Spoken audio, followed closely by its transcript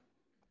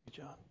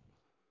John.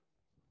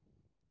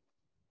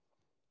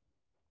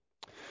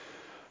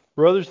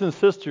 Brothers and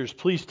sisters,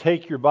 please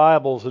take your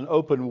Bibles and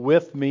open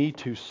with me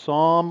to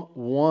Psalm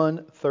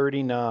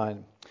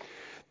 139.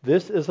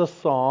 This is a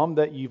psalm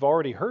that you've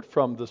already heard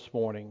from this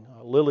morning.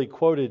 Lily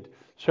quoted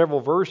several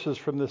verses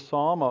from this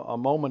psalm a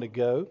moment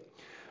ago.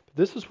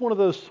 This is one of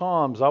those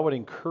psalms I would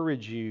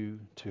encourage you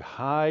to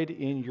hide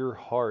in your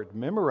heart.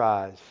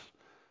 Memorize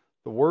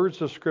the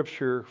words of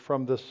Scripture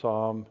from this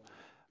psalm.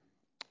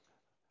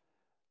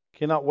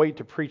 Cannot wait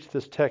to preach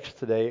this text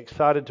today.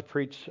 Excited to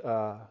preach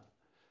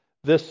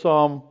this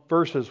psalm,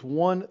 verses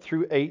 1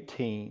 through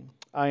 18.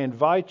 I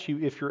invite you,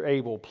 if you're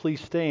able, please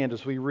stand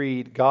as we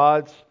read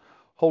God's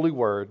holy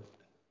word.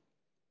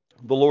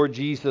 The Lord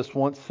Jesus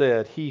once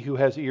said, "He who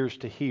has ears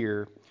to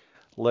hear,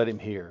 let him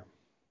hear."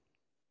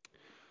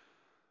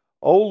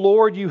 O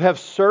Lord, you have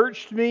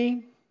searched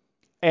me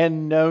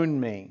and known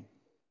me.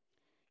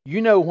 You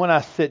know when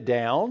I sit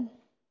down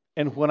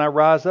and when I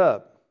rise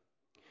up.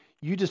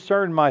 You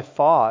discern my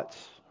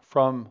thoughts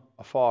from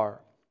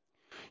afar.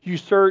 You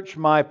search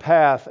my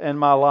path and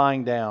my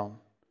lying down,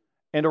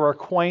 and are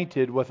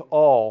acquainted with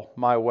all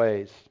my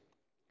ways.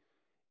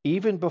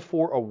 Even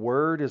before a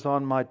word is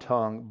on my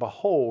tongue,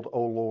 behold,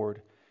 O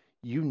Lord,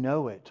 you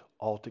know it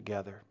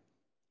altogether.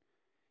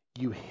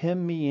 You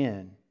hem me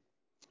in,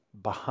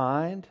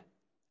 behind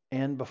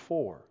and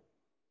before,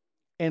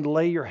 and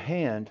lay your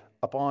hand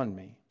upon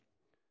me.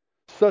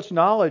 Such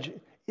knowledge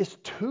is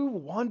too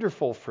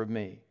wonderful for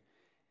me.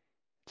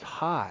 It's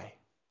high.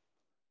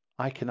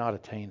 I cannot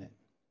attain it.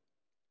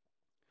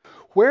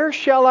 Where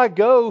shall I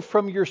go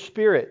from your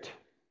spirit?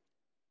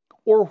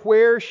 Or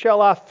where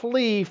shall I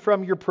flee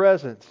from your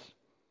presence?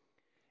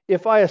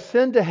 If I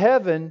ascend to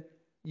heaven,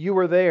 you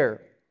are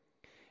there.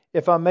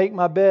 If I make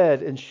my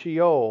bed in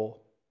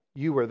Sheol,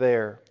 you are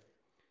there.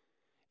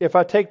 If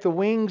I take the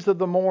wings of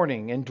the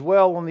morning and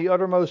dwell on the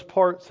uttermost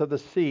parts of the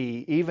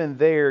sea, even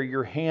there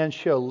your hand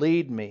shall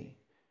lead me,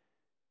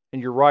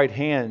 and your right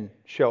hand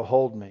shall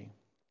hold me.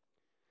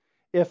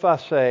 If I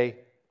say,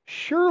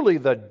 surely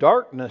the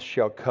darkness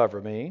shall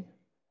cover me,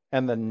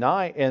 and the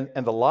night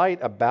and the light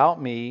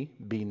about me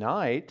be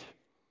night,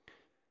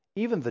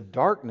 even the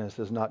darkness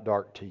is not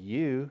dark to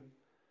you.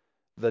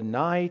 The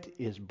night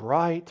is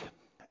bright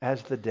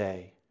as the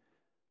day,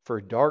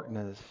 for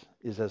darkness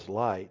is as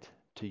light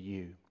to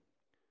you.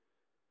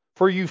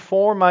 For you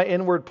formed my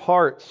inward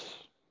parts.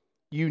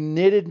 You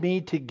knitted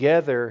me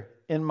together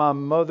in my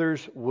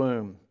mother's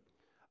womb.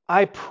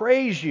 I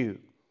praise you,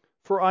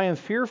 for I am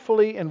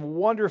fearfully and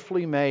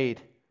wonderfully made.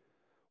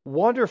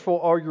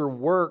 Wonderful are your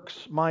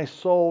works. My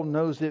soul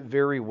knows it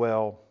very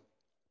well.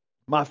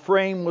 My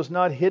frame was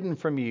not hidden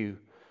from you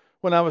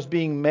when I was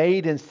being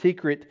made in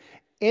secret,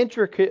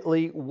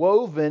 intricately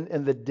woven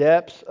in the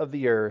depths of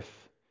the earth.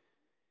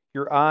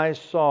 Your eyes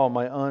saw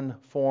my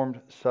unformed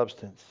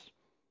substance.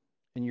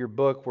 In your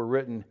book were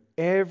written,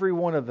 every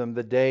one of them,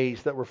 the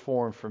days that were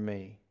formed for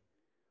me,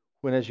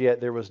 when as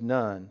yet there was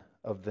none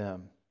of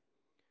them.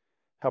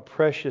 How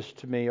precious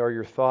to me are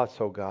your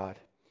thoughts, O God.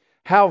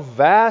 How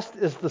vast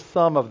is the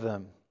sum of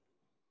them.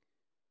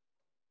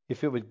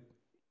 If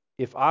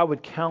I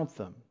would count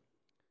them,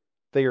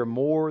 they are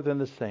more than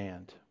the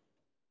sand.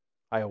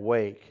 I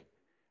awake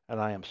and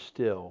I am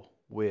still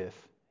with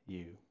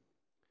you.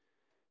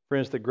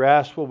 Friends, the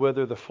grass will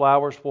wither, the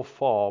flowers will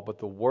fall, but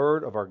the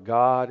word of our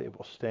God, it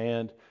will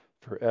stand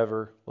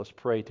forever. Let's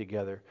pray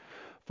together.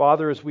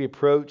 Father, as we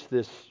approach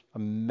this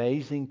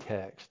amazing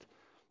text,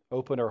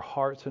 open our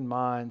hearts and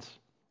minds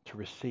to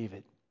receive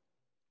it.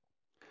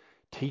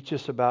 Teach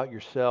us about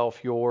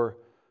yourself, your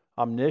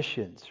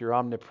omniscience, your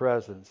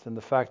omnipresence, and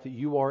the fact that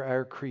you are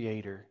our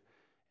Creator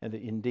and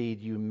that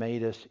indeed you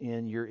made us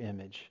in your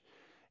image.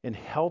 And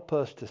help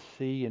us to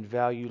see and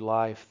value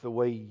life the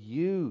way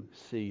you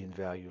see and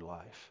value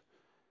life.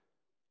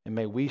 And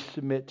may we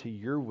submit to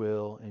your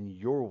will and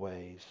your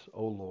ways,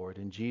 O Lord.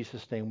 In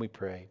Jesus' name we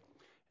pray.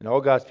 And all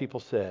God's people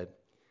said,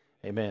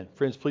 amen.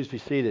 Friends, please be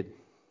seated.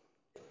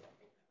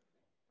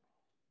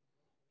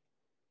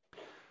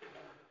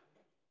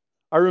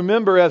 I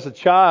remember as a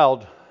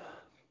child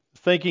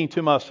thinking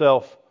to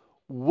myself,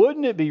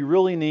 wouldn't it be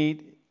really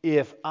neat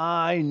if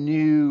I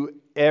knew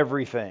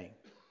everything?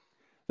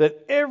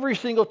 That every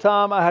single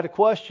time I had a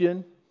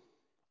question,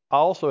 I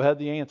also had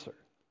the answer.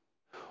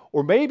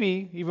 Or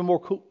maybe, even more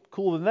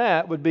cool than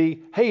that, would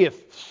be, hey,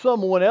 if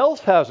someone else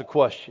has a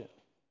question,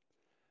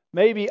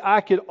 maybe I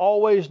could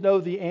always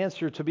know the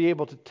answer to be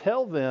able to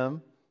tell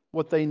them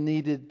what they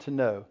needed to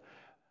know.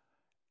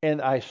 And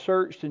I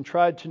searched and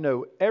tried to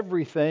know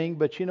everything,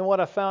 but you know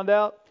what I found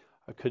out?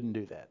 I couldn't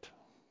do that.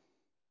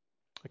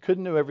 I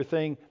couldn't know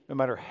everything, no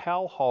matter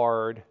how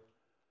hard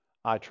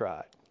I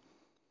tried.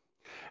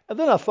 And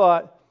then I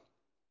thought,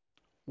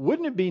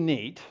 wouldn't it be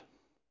neat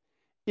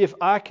if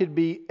I could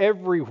be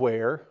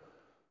everywhere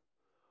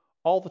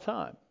all the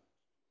time?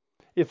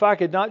 If I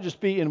could not just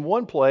be in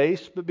one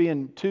place, but be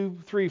in 2,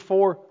 3,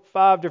 4,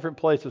 5 different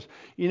places.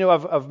 You know,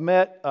 I've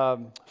met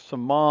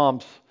some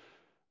moms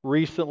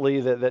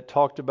recently that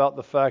talked about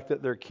the fact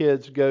that their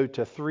kids go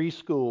to 3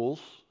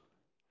 schools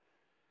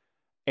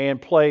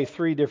and play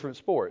 3 different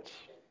sports.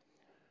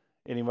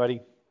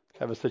 Anybody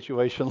have a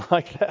situation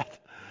like that?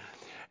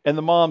 And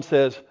the mom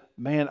says,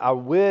 man, I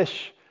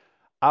wish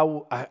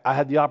I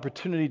had the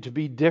opportunity to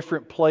be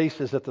different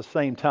places at the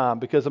same time,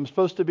 because I'm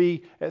supposed to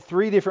be at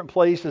 3 different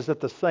places at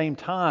the same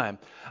time.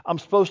 I'm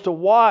supposed to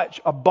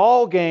watch a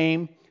ball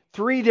game,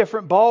 3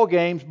 different ball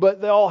games,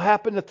 but they all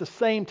happen at the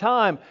same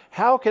time.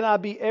 How can I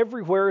be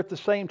everywhere at the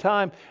same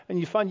time? And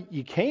you find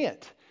you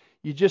can't.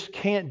 You just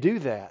can't do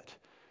that.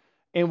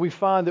 And we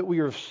find that we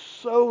are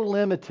so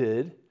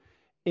limited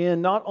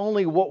in not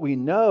only what we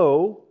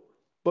know,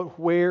 but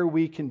where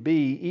we can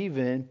be,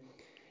 even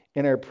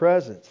in our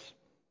presence.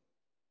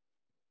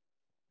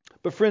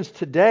 But friends,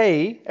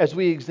 today, as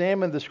we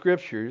examine the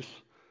Scriptures,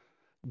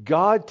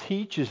 God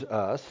teaches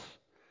us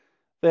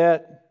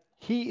that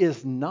He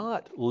is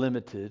not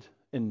limited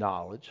in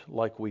knowledge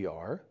like we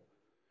are,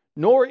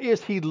 nor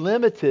is He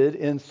limited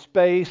in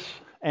space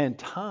and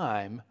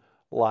time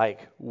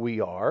like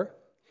we are.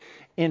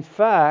 In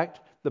fact,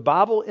 the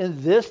Bible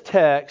in this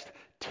text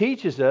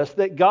teaches us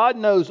that God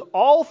knows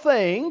all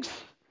things,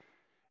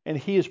 and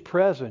He is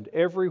present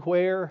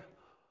everywhere,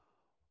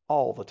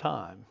 all the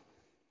time.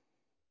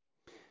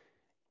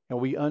 And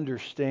we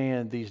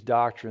understand these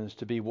doctrines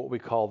to be what we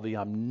call the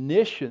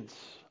omniscience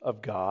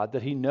of God,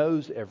 that He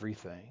knows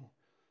everything,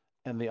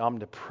 and the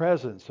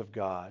omnipresence of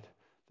God,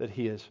 that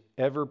He is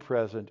ever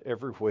present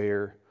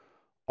everywhere,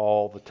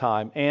 all the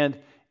time. And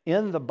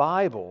in the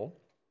Bible,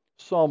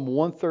 Psalm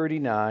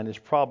 139 is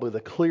probably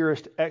the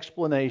clearest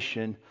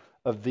explanation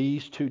of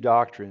these 2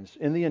 doctrines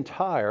in the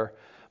entire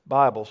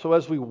Bible. So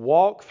as we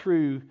walk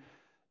through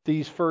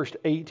these first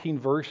 18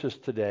 verses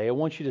today, I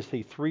want you to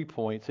see 3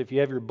 points. If you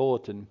have your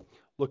bulletin,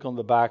 look on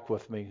the back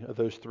with me of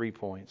those 3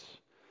 points.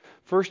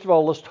 First of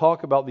all, let's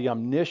talk about the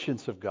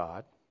omniscience of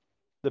God,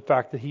 the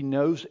fact that He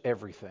knows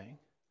everything.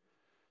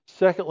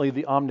 Secondly,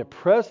 the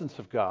omnipresence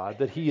of God,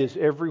 that He is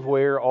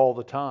everywhere all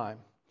the time.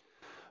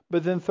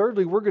 But then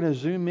thirdly, we're going to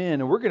zoom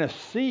in and we're going to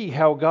see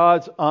how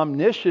God's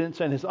omniscience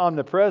and His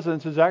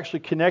omnipresence is actually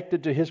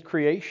connected to His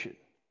creation.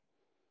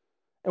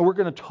 And we're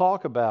going to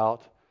talk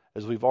about,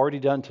 as we've already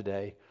done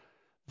today,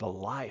 the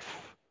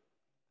life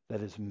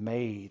that is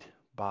made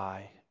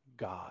by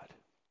God.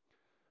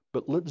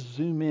 But let's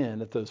zoom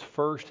in at those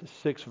first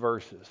 6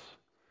 verses.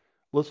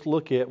 Let's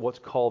look at what's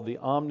called the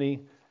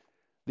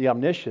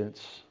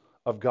omniscience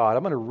of God.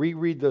 I'm going to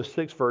reread those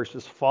 6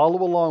 verses.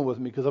 Follow along with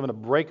me, because I'm going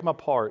to break them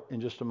apart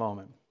in just a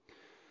moment.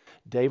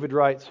 David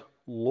writes,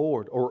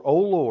 Lord, or O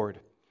Lord,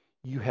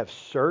 you have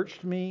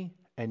searched me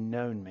and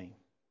known me.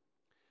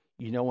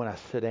 You know when I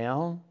sit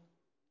down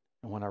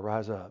and when I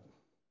rise up.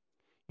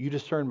 You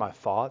discern my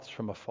thoughts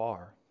from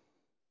afar.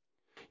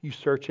 You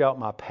search out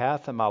my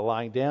path and my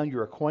lying down.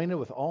 You're acquainted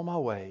with all my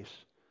ways.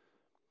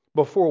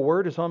 Before a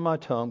word is on my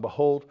tongue,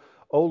 behold,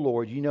 O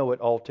Lord, you know it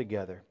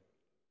altogether.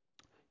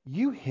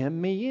 You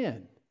hem me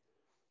in,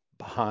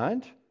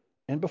 behind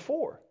and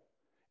before,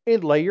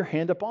 and lay your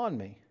hand upon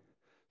me.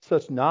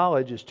 Such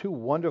knowledge is too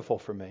wonderful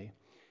for me.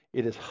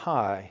 It is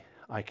high,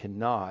 I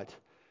cannot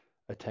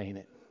attain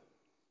it.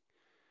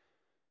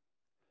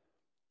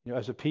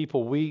 As a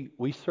people, we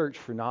search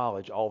for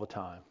knowledge all the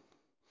time.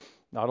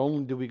 Not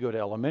only do we go to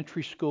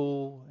elementary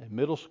school and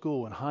middle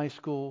school and high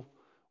school,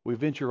 we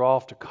venture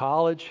off to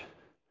college,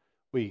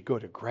 we go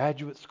to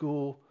graduate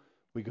school,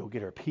 we go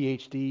get our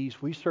PhDs,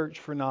 we search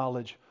for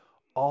knowledge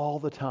all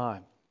the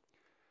time.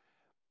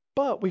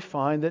 But we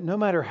find that no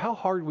matter how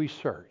hard we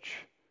search,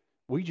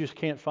 we just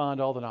can't find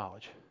all the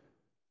knowledge.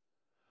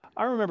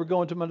 I remember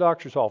going to my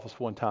doctor's office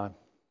one time,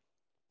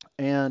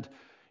 and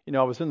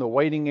I was in the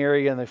waiting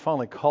area, and they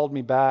finally called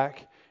me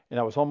back, and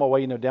I was on my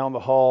way, down the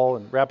hall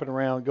and wrapping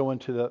around, going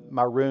to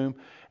my room,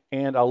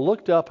 and I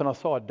looked up and I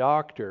saw a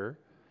doctor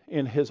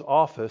in his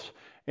office,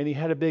 and he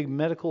had a big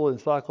medical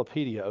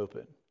encyclopedia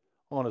open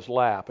on his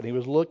lap, and he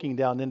was looking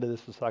down into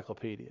this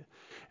encyclopedia.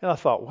 And I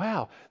thought,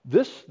 wow,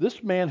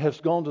 this man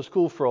has gone to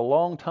school for a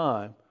long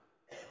time,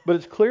 but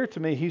it's clear to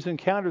me he's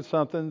encountered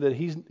something that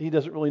he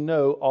doesn't really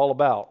know all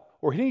about,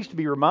 or he needs to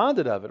be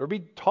reminded of it or be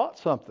taught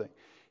something.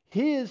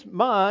 His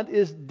mind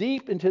is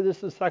deep into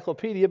this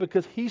encyclopedia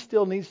because he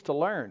still needs to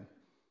learn.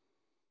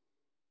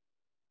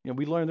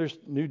 We learn there's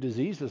new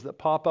diseases that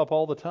pop up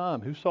all the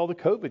time. Who saw the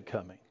COVID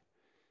coming?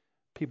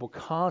 People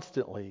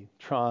constantly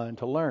trying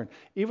to learn.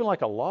 Even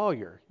like a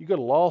lawyer. You go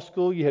to law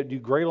school, you do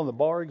great on the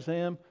bar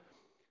exam.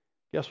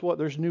 Guess what?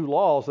 There's new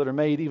laws that are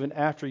made even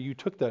after you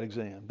took that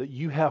exam that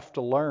you have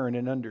to learn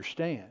and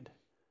understand.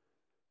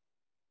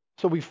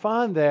 So we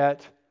find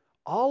that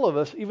all of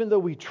us, even though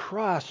we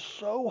try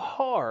so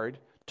hard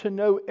to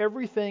know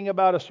everything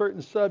about a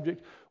certain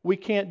subject, we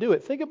can't do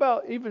it. Think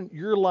about even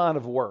your line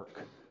of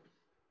work.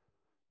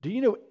 Do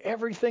you know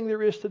everything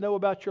there is to know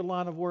about your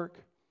line of work?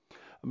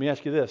 Let me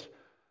ask you this.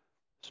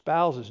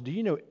 Spouses, do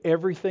you know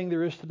everything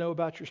there is to know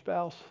about your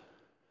spouse?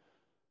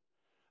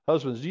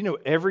 Husbands, do you know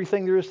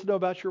everything there is to know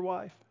about your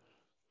wife?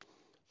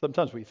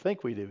 Sometimes we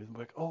think we do. We're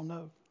like, oh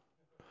no,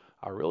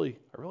 I really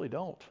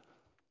don't.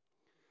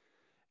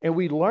 And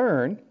we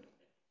learn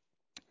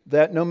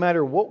that no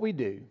matter what we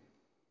do,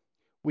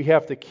 We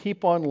have to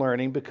keep on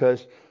learning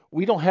because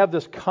we don't have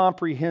this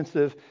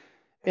comprehensive,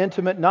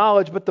 intimate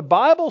knowledge. But the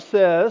Bible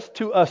says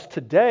to us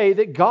today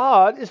that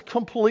God is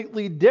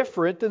completely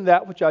different than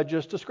that which I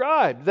just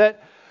described.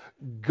 That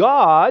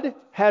God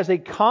has a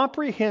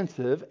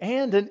comprehensive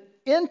and an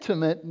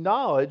intimate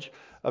knowledge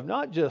of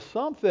not just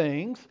some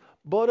things,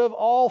 but of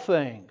all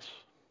things.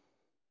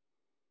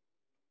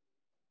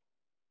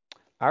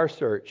 Our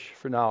search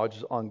for knowledge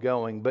is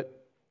ongoing,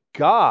 but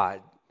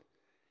God,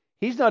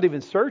 He's not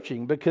even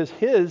searching because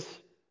His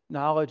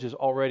knowledge is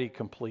already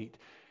complete.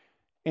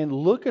 And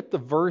look at the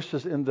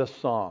verses in this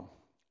psalm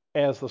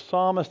as the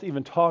psalmist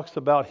even talks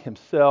about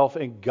himself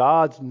and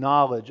God's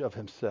knowledge of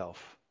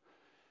himself.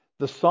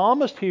 The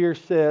psalmist here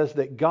says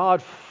that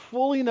God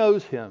fully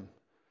knows him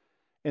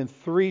in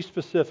three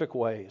specific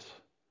ways.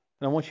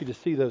 And I want you to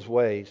see those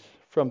ways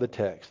from the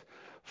text.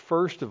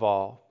 First of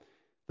all,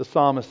 the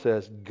psalmist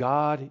says,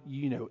 God,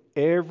 you know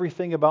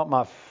everything about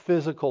my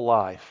physical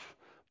life,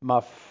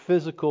 my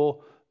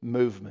physical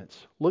movements.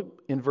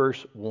 Look in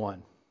verse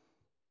 1.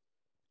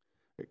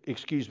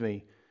 Excuse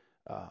me.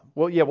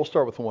 We'll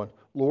start with 1.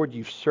 Lord,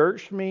 you've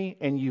searched me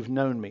and you've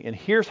known me. And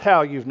here's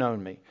how you've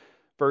known me.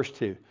 Verse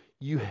 2.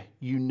 You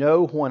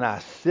know when I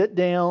sit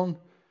down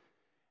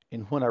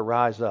and when I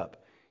rise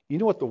up. You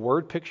know what the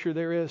word picture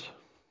there is?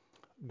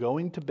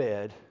 Going to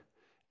bed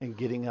and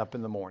getting up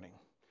in the morning.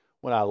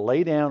 When I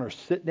lay down or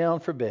sit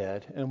down for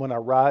bed and when I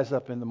rise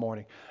up in the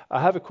morning.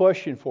 I have a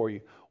question for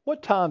you.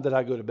 What time did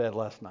I go to bed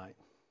last night?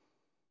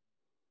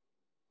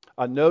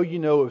 I know you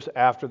know it was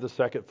after the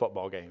second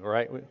football game,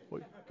 right?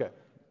 Okay.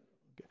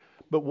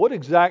 But what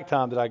exact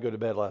time did I go to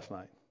bed last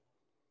night?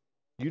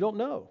 You don't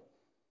know.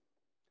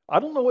 I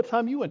don't know what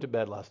time you went to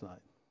bed last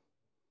night.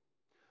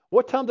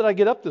 What time did I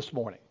get up this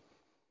morning?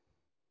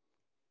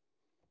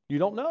 You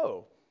don't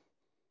know.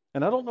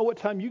 And I don't know what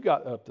time you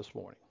got up this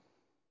morning.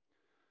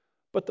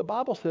 But the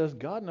Bible says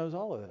God knows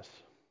all of this.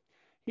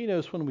 He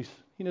knows when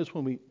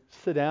we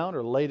sit down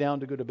or lay down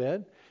to go to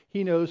bed.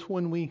 He knows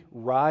when we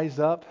rise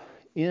up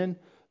in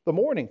the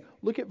morning.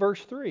 Look at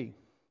verse 3.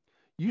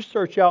 You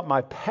search out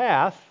my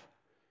path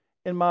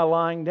and my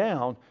lying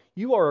down.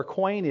 You are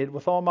acquainted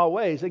with all my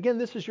ways. Again,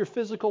 this is your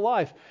physical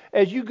life.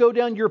 As you go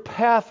down your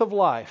path of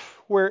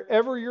life,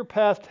 wherever your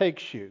path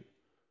takes you,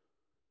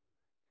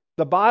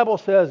 the Bible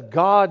says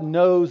God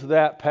knows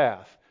that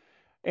path.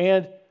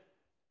 And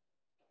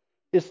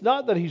it's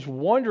not that He's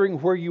wondering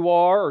where you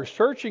are or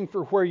searching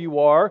for where you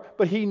are,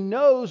 but He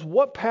knows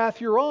what path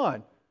you're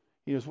on.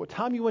 He knows what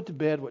time you went to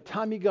bed, what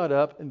time you got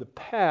up, and the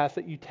path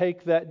that you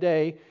take that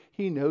day.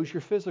 He knows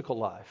your physical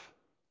life.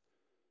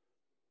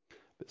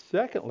 But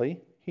secondly,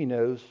 He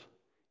knows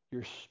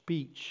your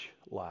speech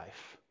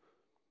life.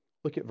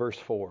 Look at verse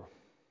 4.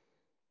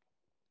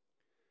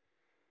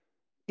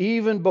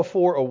 Even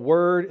before a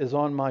word is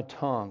on my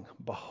tongue,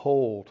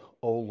 behold,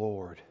 O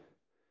Lord,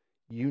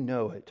 you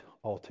know it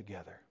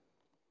altogether.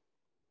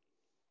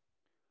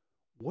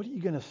 What are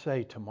you going to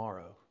say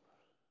tomorrow?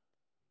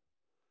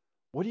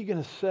 What are you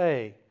going to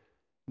say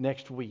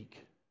next week?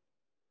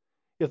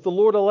 If the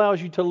Lord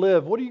allows you to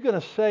live, what are you going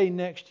to say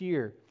next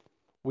year?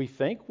 We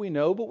think we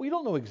know, but we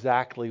don't know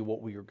exactly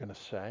what we are going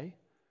to say.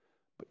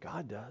 But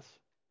God does.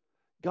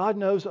 God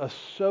knows us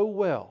so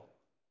well.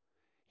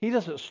 He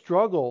doesn't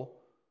struggle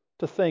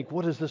to think,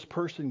 what is this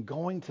person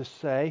going to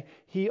say?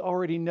 He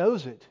already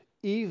knows it,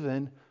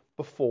 even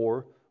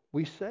before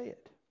we say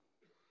it.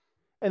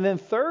 And then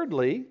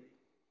thirdly,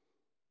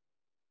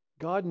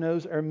 God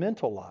knows our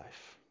mental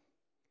life.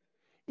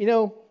 You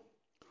know,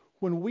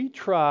 when we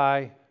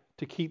try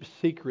to keep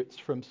secrets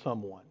from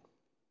someone,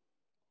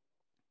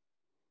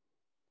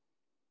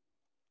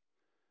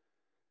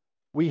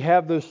 we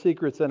have those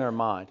secrets in our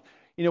mind.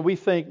 You know, we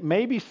think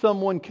maybe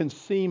someone can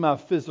see my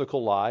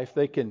physical life.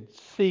 They can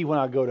see when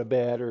I go to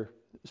bed or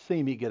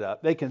see me get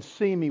up. They can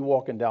see me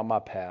walking down my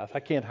path. I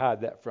can't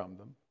hide that from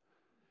them.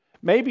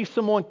 Maybe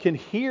someone can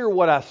hear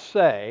what I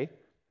say.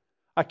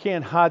 I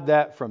can't hide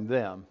that from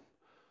them.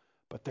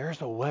 But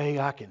there's a way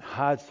I can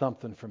hide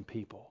something from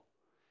people.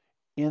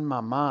 In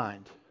my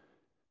mind.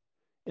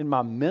 In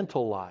my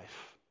mental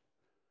life.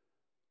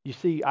 You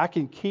see, I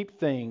can keep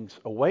things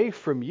away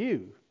from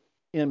you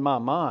in my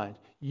mind.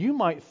 You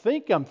might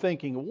think I'm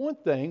thinking one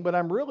thing, but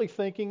I'm really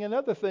thinking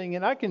another thing,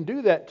 and I can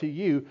do that to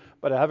you.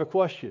 But I have a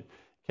question.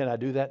 Can I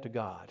do that to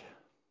God?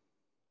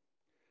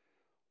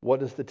 What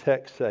does the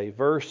text say?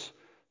 Verse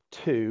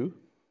 2,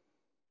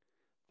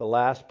 the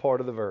last part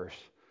of the verse.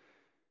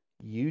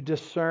 You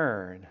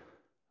discern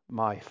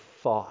my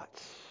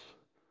thoughts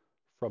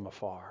from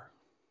afar.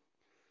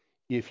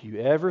 If you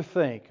ever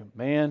think,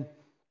 man,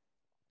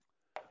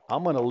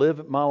 I'm going to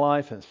live my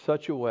life in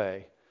such a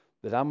way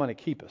that I'm going to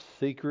keep a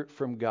secret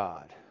from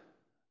God.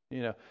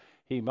 You know,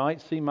 He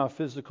might see my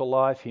physical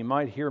life, He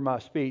might hear my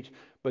speech,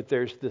 but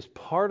there's this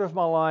part of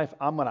my life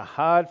I'm going to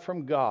hide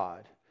from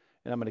God,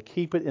 and I'm going to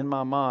keep it in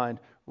my mind.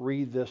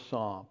 Read this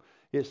psalm.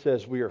 It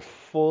says we are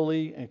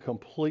fully and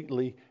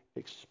completely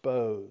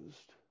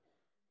exposed,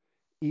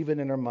 even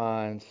in our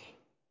minds,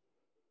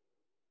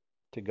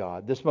 to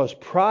God. This most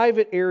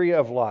private area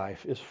of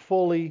life is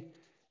fully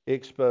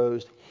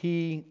exposed.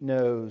 He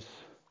knows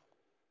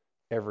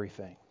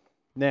everything.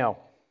 Now,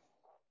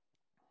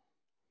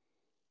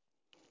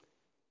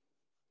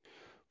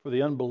 for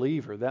the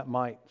unbeliever, that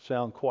might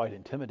sound quite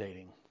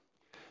intimidating.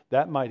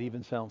 That might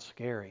even sound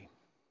scary.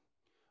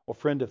 Well,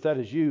 friend, if that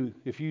is you,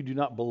 if you do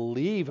not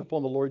believe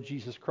upon the Lord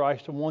Jesus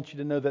Christ, I want you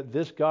to know that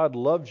this God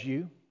loves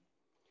you.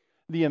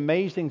 The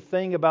amazing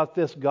thing about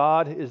this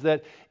God is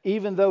that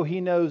even though He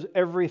knows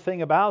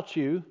everything about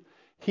you,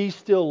 He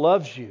still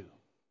loves you.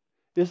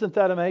 Isn't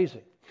that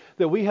amazing?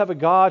 That we have a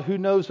God who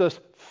knows us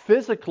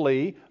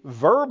physically,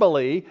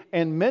 verbally,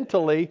 and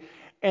mentally.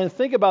 And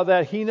think about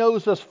that. He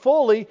knows us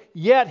fully,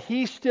 yet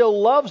He still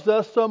loves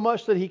us so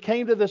much that He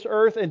came to this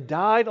earth and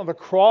died on the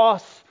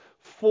cross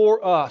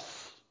for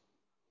us.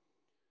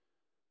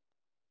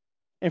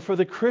 And for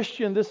the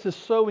Christian, this is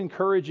so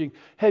encouraging.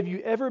 Have you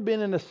ever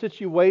been in a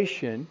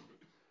situation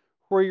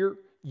where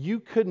you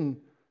couldn't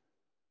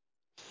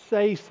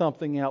say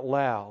something out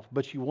loud,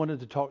 but you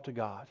wanted to talk to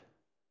God?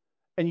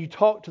 And you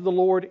talk to the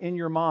Lord in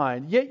your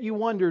mind, yet you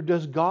wonder,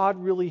 does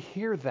God really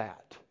hear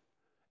that?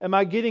 Am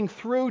I getting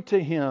through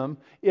to Him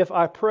if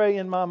I pray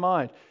in my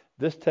mind?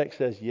 This text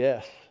says,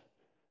 yes,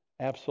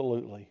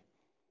 absolutely.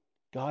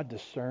 God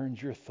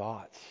discerns your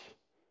thoughts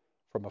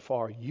from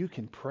afar. You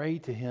can pray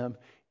to Him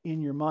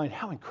in your mind.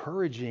 How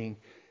encouraging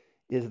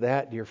is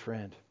that, dear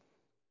friend?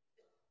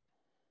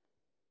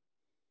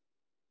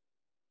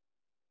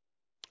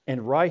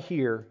 And right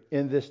here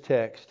in this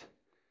text,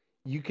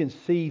 you can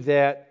see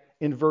that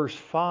in verse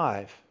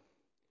 5,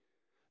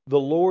 the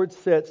Lord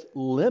sets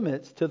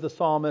limits to the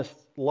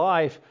psalmist's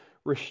life,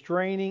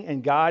 restraining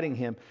and guiding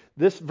him.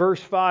 This verse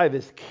 5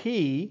 is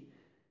key.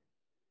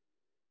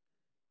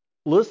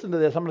 Listen to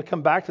this. I'm going to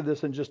come back to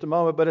this in just a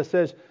moment, but it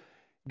says,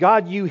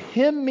 God, you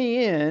hem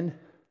me in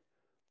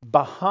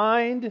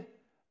behind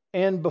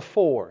and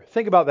before.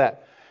 Think about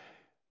that.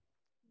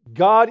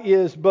 God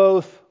is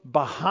both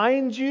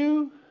behind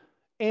you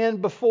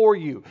and before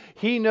you.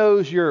 He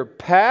knows your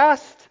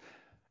past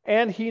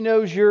and He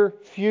knows your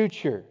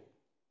future.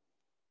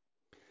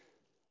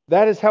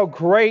 That is how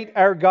great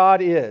our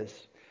God is.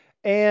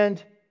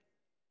 And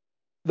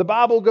the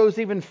Bible goes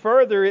even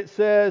further. It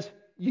says,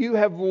 you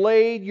have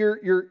laid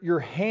your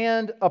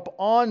hand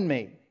upon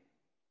me.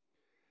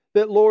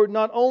 That, Lord,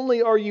 not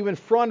only are you in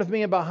front of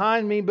me and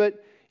behind me,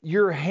 but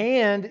your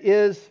hand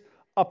is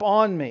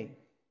upon me.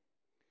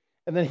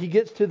 And then he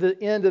gets to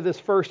the end of this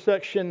first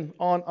section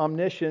on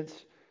omniscience,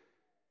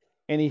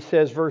 and he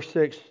says, verse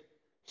 6,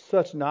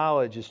 such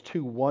knowledge is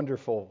too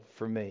wonderful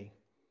for me.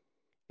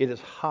 It is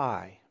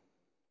high.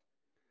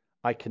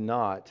 I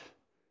cannot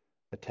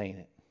attain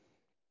it.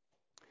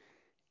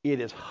 It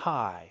is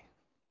high.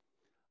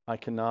 I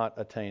cannot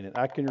attain it.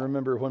 I can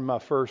remember when my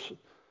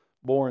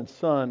firstborn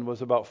son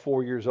was about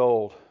 4 years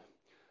old.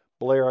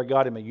 Blair, I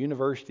got him a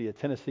University of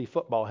Tennessee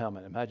football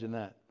helmet. Imagine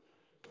that.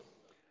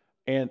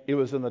 And it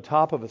was in the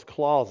top of his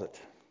closet.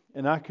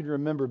 And I can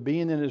remember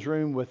being in his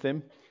room with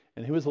him,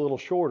 and he was a little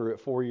shorter at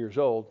 4 years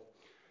old.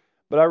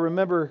 But I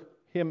remember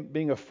him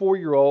being a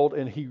 4-year-old,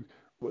 and he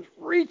was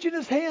reaching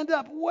his hand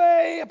up,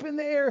 way up in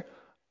the air.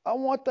 I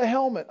want the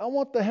helmet. I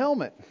want the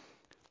helmet.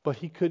 But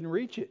he couldn't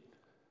reach it.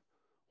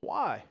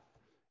 Why?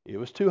 It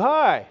was too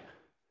high.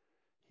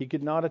 He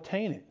could not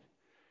attain it.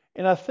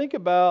 And I think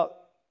about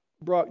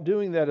Brock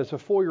doing that as a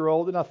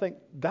 4-year-old, and I think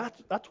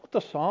that's what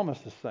the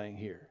psalmist is saying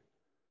here.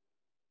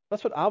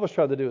 That's what I was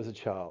trying to do as a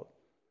child.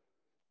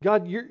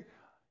 God,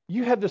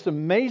 you have this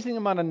amazing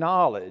amount of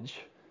knowledge.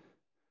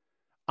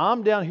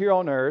 I'm down here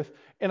on earth,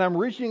 and I'm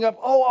reaching up.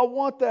 Oh, I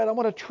want that. I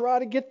want to try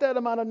to get that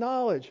amount of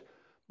knowledge.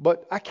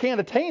 But I can't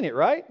attain it,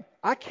 right?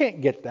 I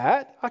can't get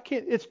that. I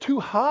can't. It's too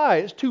high.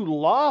 It's too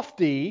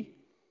lofty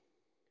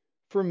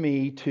for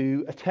me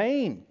to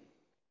attain.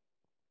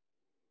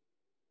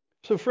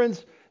 So,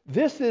 friends,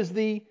 this is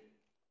the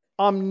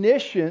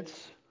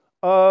omniscience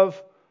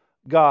of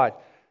God.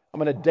 I'm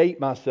going to date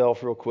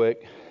myself real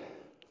quick.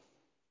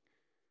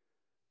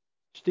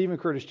 Stephen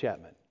Curtis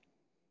Chapman.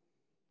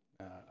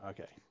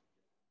 Okay.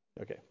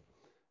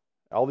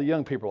 All the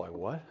young people are like,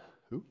 what?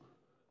 Who?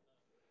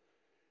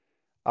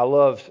 I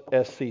love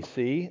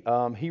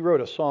SCC. He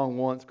wrote a song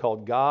once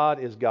called God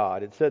is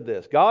God. It said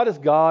this, God is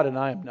God and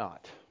I am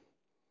not.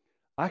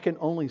 I can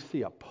only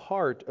see a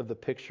part of the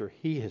picture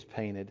He has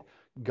painted.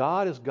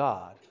 God is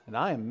God and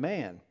I am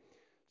man.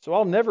 So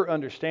I'll never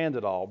understand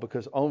it all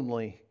because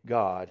only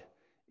God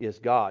is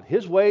God.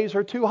 His ways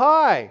are too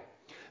high.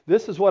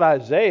 This is what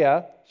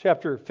Isaiah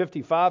chapter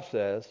 55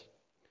 says,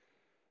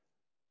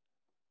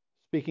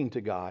 speaking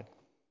to God.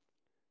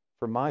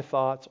 For my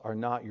thoughts are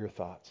not your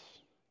thoughts,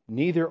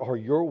 neither are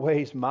your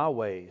ways my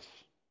ways.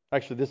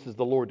 Actually, this is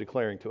the Lord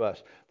declaring to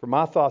us. For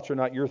my thoughts are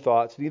not your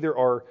thoughts, neither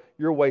are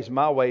your ways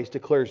my ways,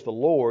 declares the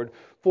Lord.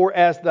 For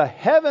as the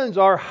heavens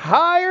are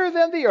higher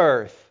than the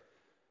earth,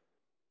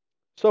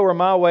 so are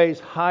my ways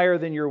higher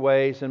than your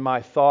ways, and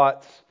my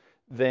thoughts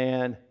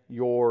than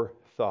your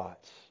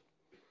thoughts.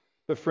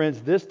 But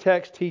friends, this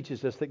text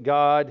teaches us that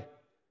God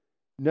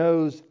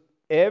knows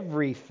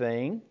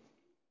everything,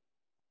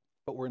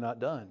 but we're not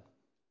done.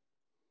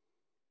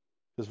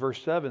 Because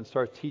verse 7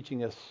 starts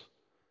teaching us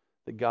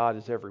that God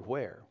is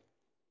everywhere.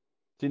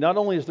 See, not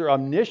only is there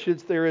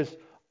omniscience, there is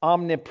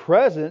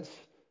omnipresence.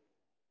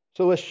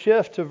 So let's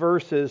shift to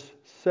verses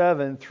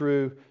 7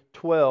 through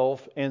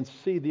 12 and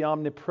see the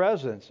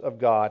omnipresence of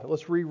God.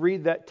 Let's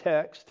reread that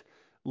text.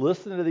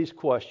 Listen to these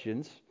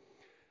questions.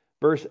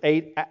 Verse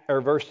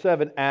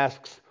 7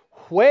 asks,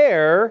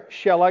 "Where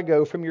shall I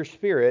go from your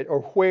spirit,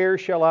 or where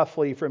shall I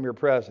flee from your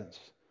presence?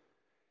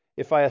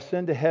 If I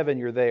ascend to heaven,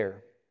 you're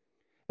there.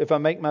 If I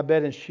make my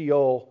bed in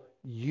Sheol,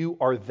 you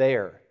are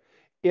there.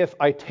 If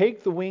I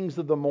take the wings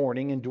of the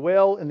morning and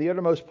dwell in the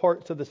uttermost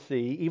parts of the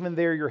sea, even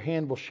there your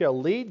hand shall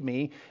lead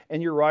me,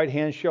 and your right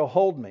hand shall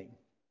hold me.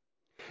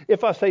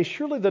 If I say,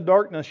 surely the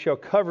darkness shall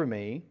cover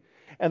me,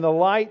 and the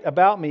light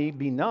about me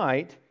be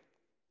night,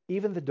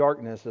 even the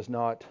darkness is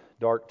not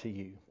dark to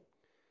you.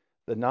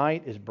 The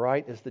night is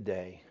bright as the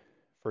day,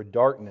 for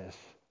darkness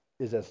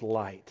is as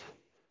light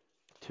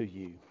to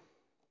you."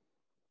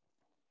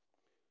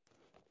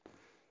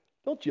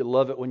 Don't you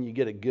love it when you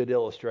get a good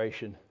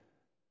illustration?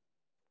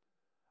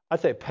 I'd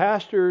say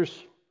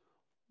pastors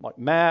like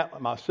Matt,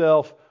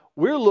 myself,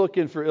 we're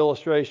looking for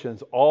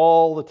illustrations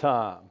all the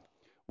time.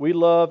 We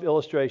love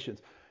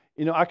illustrations.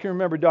 You know, I can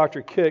remember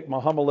Dr. Kick, my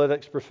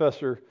homiletics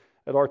professor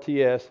at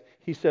RTS,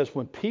 he says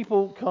when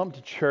people come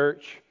to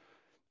church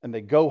and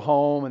they go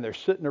home and they're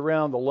sitting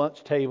around the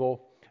lunch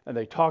table and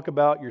they talk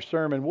about your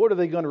sermon, what are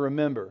they going to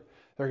remember?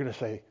 They're going to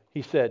say,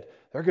 he said,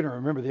 they're going to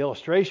remember the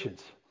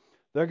illustrations.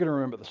 They're going to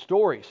remember the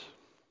stories.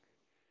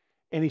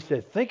 And he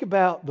said, think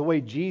about the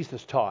way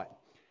Jesus taught.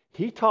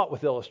 He taught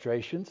with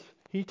illustrations.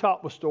 He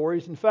taught with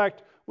stories. In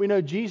fact, we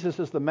know Jesus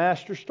is the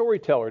master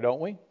storyteller, don't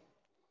we?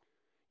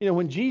 You know,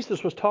 when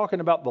Jesus was talking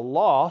about the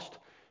lost,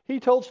 he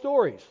told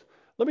stories.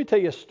 Let me tell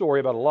you a story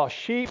about a lost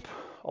sheep,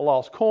 a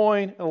lost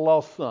coin, and a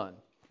lost son.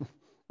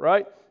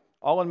 Right?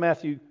 All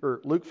in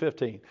Luke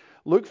 15.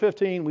 Luke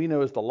 15 we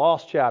know is the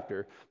lost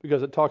chapter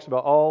because it talks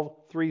about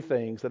all three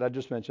things that I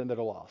just mentioned that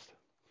are lost.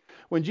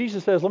 When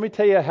Jesus says, let me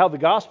tell you how the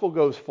gospel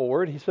goes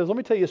forward, he says, let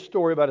me tell you a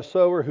story about a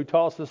sower who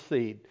tosses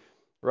seed,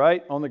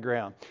 right, on the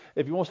ground.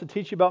 If he wants to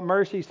teach you about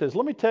mercy, he says,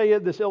 let me tell you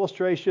this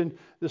illustration,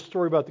 this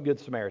story about the Good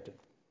Samaritan.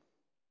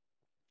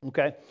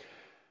 Okay?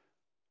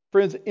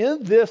 Friends,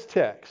 in this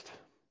text,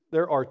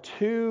 there are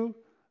two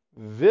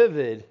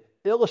vivid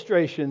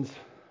illustrations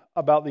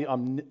about the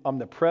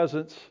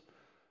omnipresence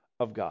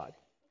of God.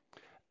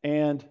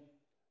 And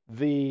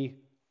the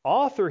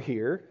author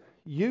here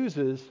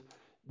uses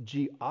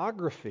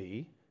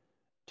geography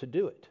to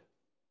do it.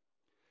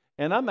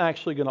 And I'm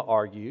actually going to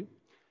argue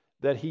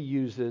that he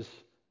uses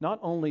not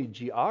only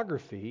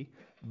geography,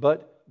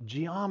 but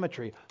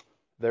geometry.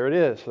 There it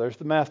is. There's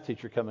the math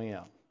teacher coming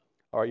out.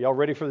 All right, y'all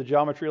ready for the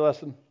geometry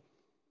lesson?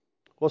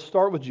 Let's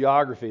start with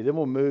geography, then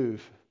we'll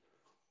move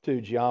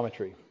to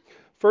geometry.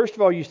 First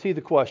of all, you see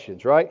the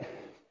questions, right?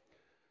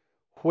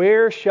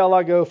 Where shall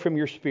I go from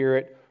your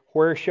spirit?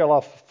 Where shall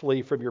I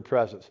flee from your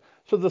presence?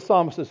 So the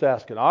psalmist is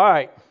asking, all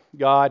right,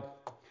 God,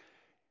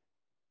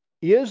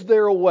 is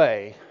there a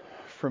way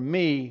for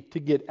me to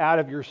get out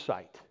of your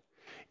sight?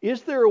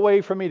 Is there a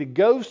way for me to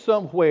go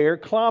somewhere,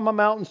 climb a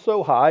mountain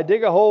so high,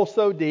 dig a hole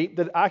so deep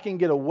that I can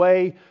get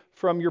away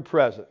from your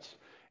presence?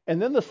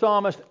 And then the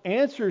psalmist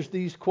answers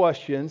these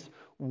questions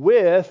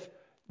with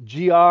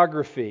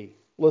geography.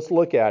 Let's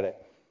look at it.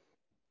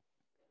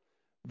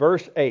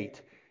 Verse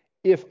 8.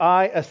 If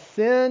I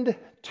ascend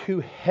to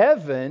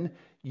heaven,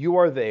 you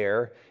are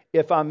there.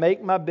 If I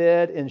make my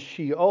bed in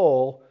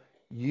Sheol,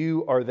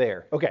 you are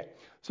there. Okay,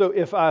 so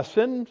if I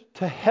ascend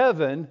to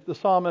heaven, the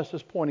psalmist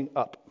is pointing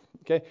up.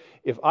 Okay,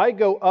 if I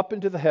go up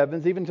into the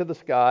heavens, even to the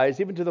skies,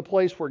 even to the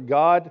place where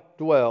God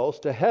dwells,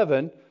 to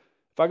heaven,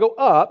 if I go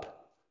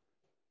up,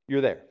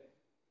 you're there.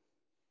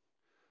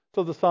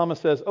 So the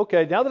psalmist says,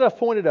 okay, now that I've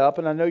pointed up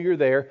and I know you're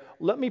there,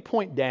 let me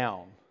point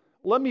down.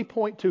 Let me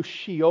point to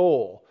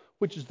Sheol,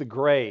 which is the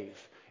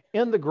grave,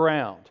 in the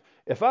ground.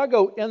 If I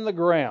go in the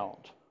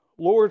ground,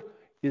 Lord,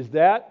 is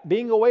that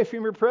being away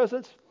from your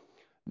presence?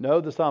 No,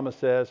 the psalmist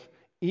says,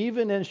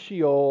 even in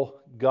Sheol,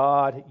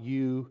 God,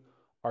 you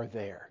are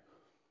there.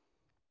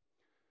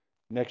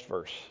 Next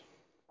verse.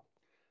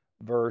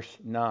 Verse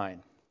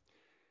 9.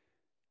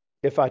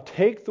 If I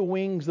take the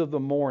wings of the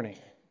morning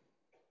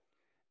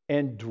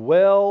and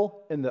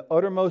dwell in the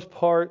uttermost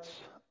parts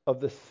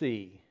of the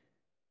sea,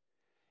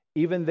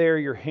 even there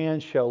your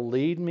hand shall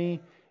lead me,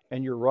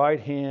 and your right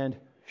hand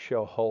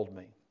shall hold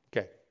me.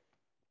 Okay.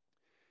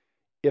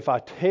 If I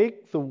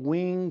take the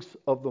wings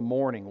of the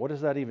morning, what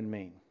does that even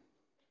mean?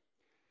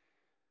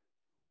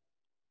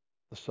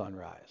 The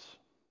sunrise.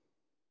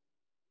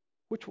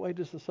 Which way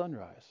does the sun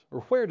rise?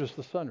 Or where does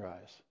the sun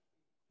rise?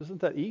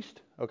 Isn't that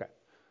east? Okay.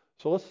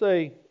 So let's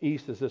say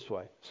east is this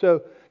way.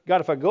 So,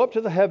 God, if I go up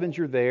to the heavens,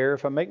 you're there.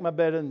 If I make my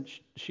bed in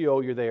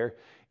Sheol, you're there.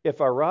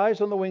 If I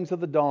rise on the wings of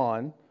the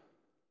dawn,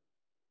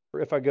 or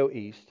if I go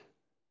east.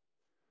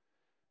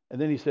 And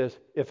then he says,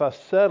 if I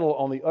settle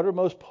on the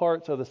uttermost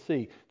parts of the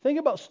sea. Think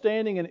about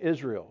standing in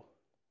Israel.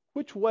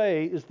 Which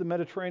way is the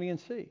Mediterranean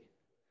Sea?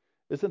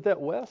 Isn't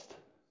that west?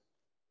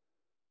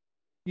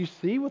 You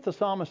see what the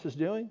psalmist is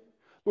doing?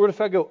 Lord,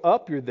 if I go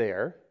up, you're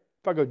there.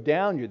 If I go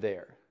down, you're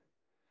there.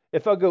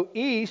 If I go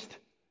east,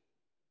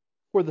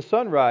 where the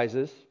sun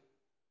rises,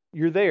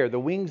 you're there, the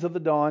wings of the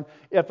dawn.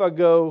 If I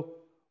go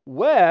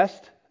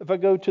west, if I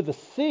go to the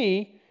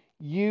sea,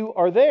 you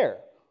are there.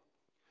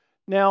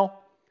 Now,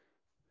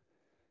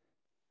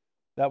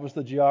 that was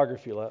the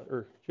geography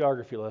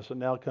lesson.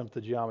 Now comes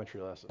the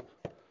geometry lesson.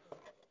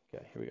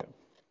 Okay, here we go.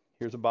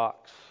 Here's a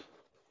box.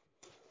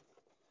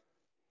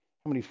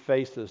 How many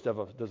faces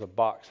does a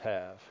box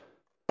have?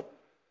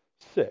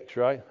 6,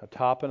 right? A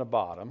top and a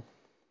bottom,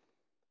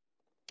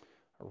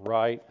 a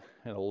right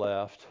and a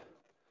left,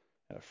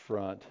 and a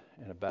front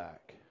and a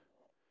back.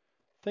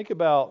 Think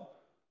about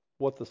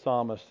what the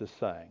psalmist is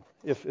saying.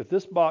 If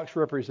this box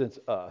represents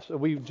us,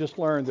 we've just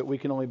learned that we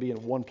can only be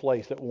in one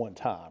place at one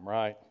time,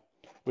 right?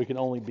 We can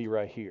only be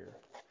right here.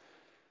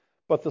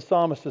 But the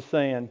psalmist is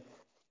saying,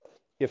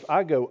 if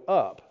I go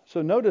up,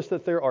 so notice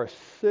that there are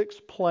 6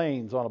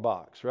 planes on a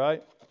box,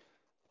 right?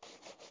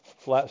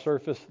 Flat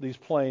surface, these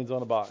planes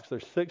on a box.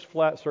 There's 6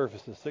 flat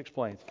surfaces, 6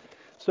 planes.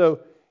 So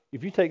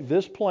if you take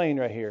this plane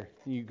right here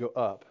and you go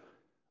up,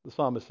 the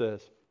psalmist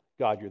says,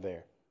 God, you're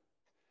there.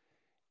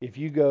 If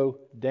you go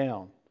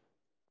down,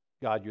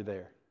 God, you're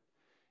there.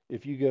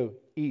 If you go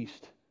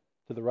east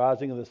to the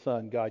rising of the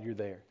sun, God, you're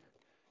there.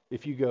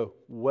 If you go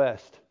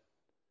west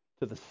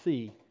to the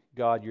sea,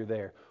 God, you're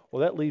there. Well,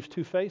 that leaves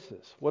 2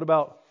 faces. What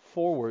about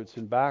forwards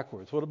and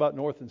backwards? What about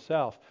north and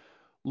south?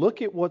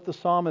 Look at what the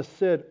psalmist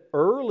said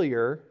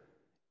earlier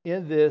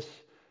in this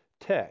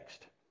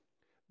text.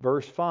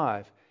 Verse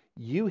 5,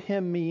 you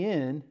hem me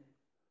in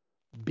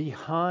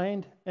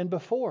behind and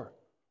before.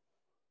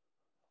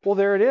 Well,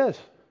 there it is.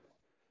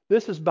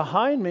 This is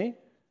behind me.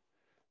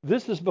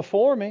 This is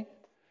before me.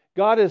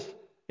 God is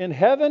in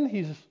heaven.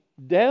 He's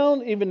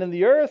down, even in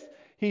the earth.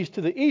 He's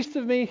to the east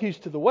of me. He's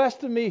to the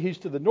west of me. He's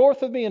to the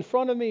north of me, in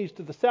front of me. He's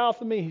to the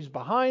south of me. He's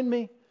behind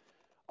me.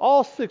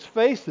 All 6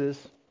 faces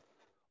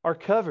are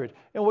covered.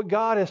 And what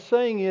God is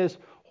saying is,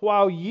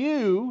 while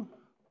you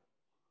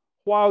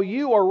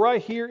are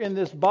right here in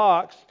this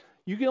box,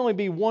 you can only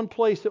be one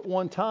place at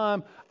one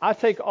time. I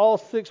take all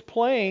 6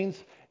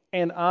 planes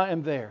and I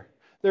am there.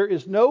 There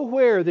is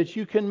nowhere that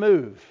you can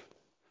move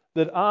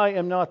that I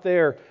am not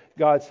there,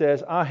 God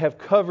says. I have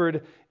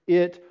covered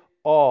it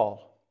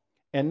all.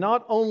 And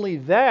not only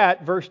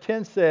that, verse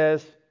 10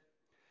 says,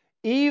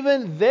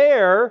 even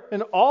there,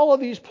 in all of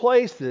these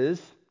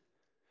places,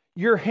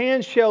 your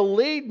hand shall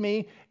lead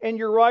me and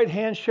your right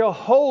hand shall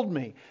hold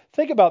me.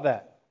 Think about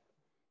that.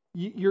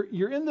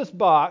 You're in this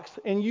box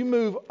and you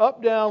move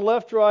up, down,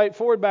 left, right,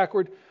 forward,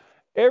 backward.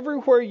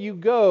 Everywhere you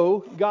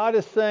go, God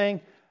is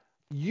saying,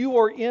 you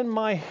are in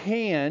my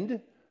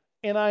hand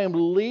and I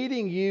am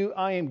leading you,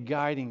 I am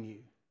guiding you.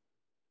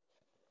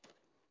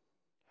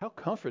 How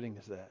comforting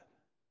is that?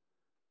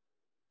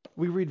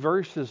 We read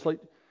verses like,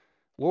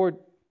 the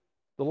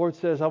Lord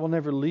says, I will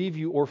never leave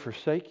you or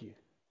forsake you.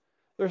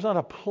 There's not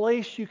a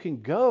place you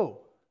can go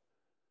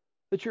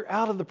that you're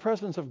out of the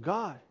presence of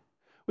God.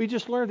 We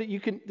just learned that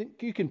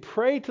you can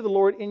pray to the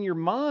Lord in your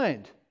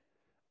mind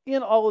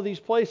in all of these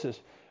places.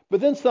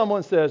 But then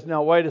someone says,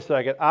 now wait a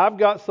second, I've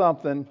got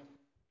something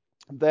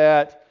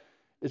that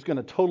is going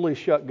to totally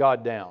shut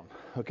God down.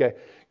 Okay,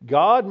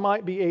 God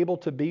might be able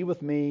to be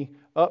with me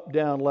up,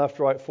 down, left,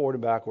 right, forward,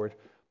 and backward,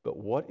 but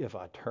what if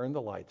I turn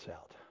the lights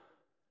out?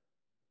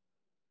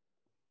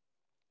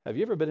 Have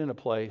you ever been in a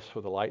place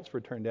where the lights were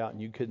turned out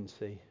and you couldn't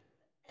see?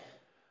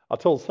 I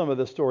told some of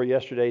this story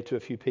yesterday to a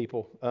few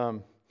people.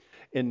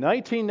 In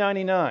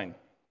 1999,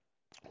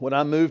 when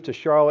I moved to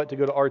Charlotte to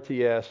go to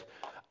RTS,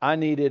 I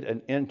needed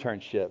an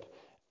internship.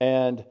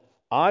 And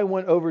I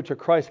went over to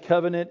Christ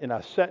Covenant and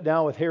I sat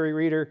down with Harry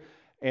Reeder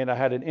and I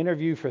had an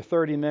interview for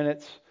 30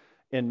 minutes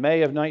in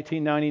May of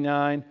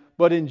 1999.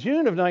 But in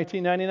June of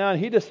 1999,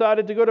 he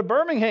decided to go to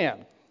Birmingham.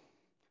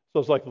 So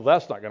it's like, well,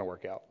 that's not going to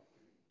work out.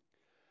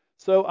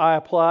 So I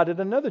applied at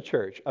another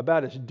church,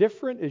 about as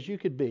different as you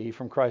could be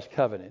from Christ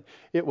Covenant.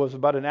 It was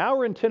about an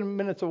hour and 10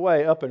 minutes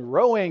away up in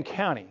Rowan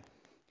County,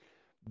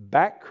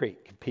 Back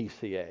Creek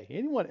PCA.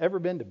 Anyone ever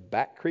been to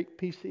Back Creek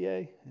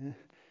PCA?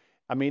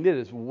 I mean, it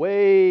is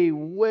way,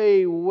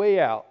 way, way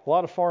out. A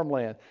lot of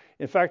farmland.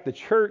 In fact, the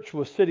church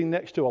was sitting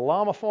next to a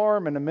llama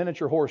farm and a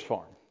miniature horse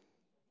farm.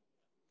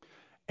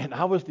 And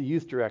I was the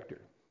youth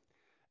director.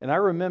 And I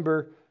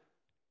remember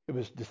it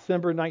was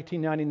December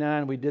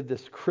 1999. We did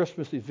this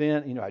Christmas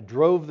event. You know, I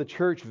drove the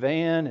church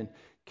van and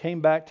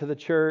came back to the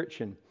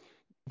church. And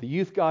the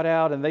youth got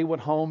out and they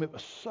went home. It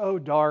was so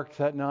dark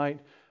that night.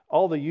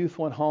 All the youth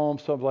went home.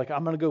 So I'm like,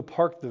 I'm going to go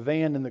park the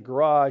van in the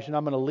garage and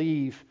I'm going to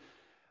leave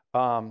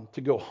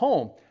to go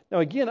home. Now,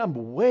 again,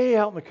 I'm way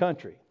out in the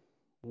country.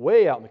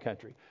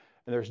 And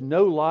there's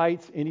no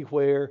lights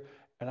anywhere.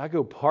 And I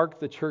go park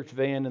the church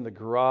van in the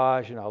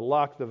garage and I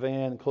lock the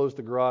van and close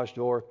the garage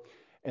door.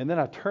 And then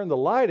I turn the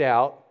light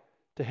out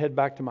to head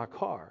back to my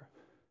car.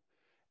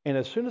 And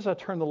as soon as I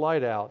turned the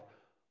light out,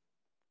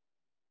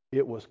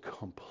 it was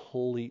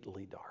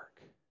completely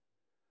dark.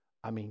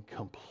 I mean,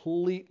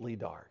 completely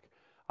dark.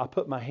 I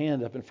put my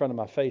hand up in front of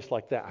my face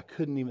like that. I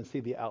couldn't even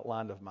see the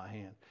outline of my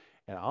hand.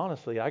 And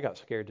honestly, I got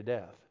scared to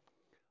death.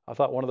 I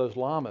thought one of those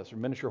llamas or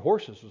miniature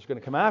horses was going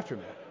to come after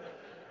me.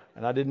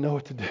 And I didn't know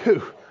what to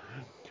do.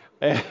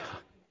 And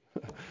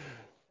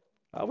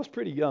I was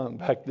pretty young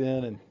back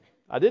then, and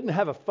I didn't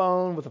have a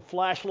phone with a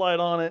flashlight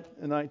on it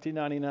in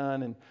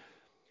 1999.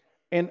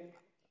 And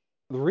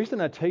the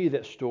reason I tell you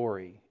that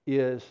story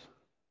is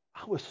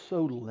I was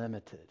so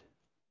limited.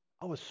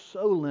 I was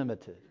so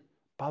limited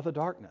by the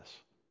darkness.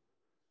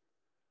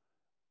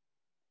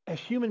 As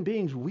human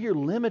beings, we are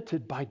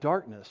limited by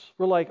darkness.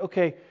 We're like,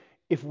 okay,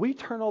 if we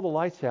turn all the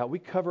lights out, we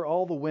cover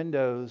all the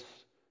windows,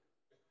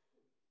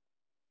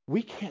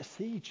 we can't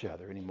see each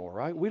other anymore,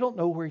 right? We don't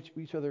know where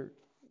each other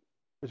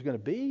is going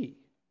to be.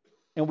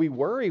 And we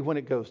worry when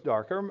it goes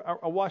dark.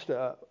 I watched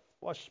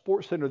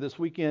Sports Center this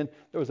weekend.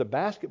 There was a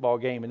basketball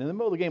game, and in the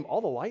middle of the game,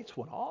 all the lights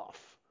went off.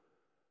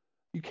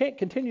 You can't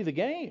continue the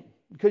game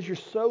because you're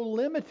so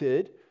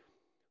limited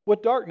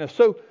with darkness.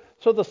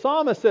 So the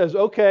psalmist says,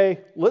 okay,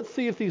 let's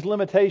see if these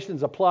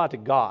limitations apply to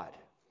God.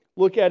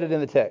 Look at it in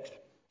the text.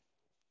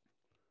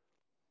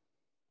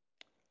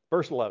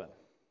 Verse 11.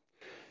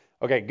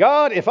 Okay,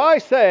 God, if I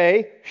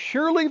say,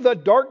 surely the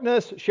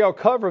darkness shall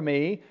cover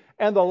me,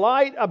 and the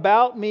light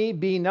about me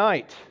be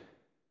night.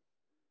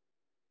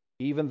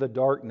 Even the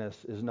darkness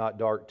is not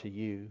dark to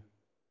you.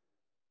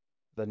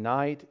 The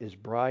night is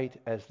bright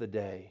as the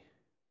day,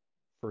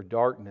 for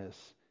darkness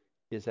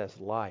is as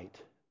light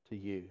to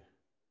you.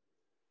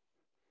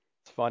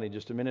 It's funny,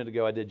 just a minute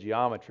ago I did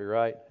geometry,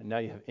 right? And now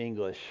you have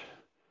English.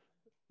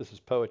 This is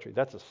poetry.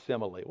 That's a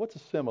simile. What's a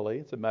simile?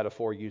 It's a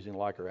metaphor using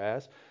like or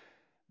as.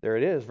 There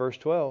it is, verse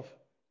 12.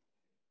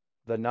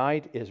 The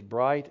night is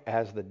bright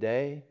as the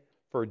day,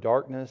 for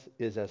darkness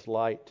is as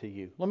light to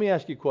you. Let me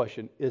ask you a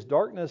question. Is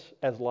darkness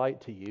as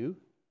light to you?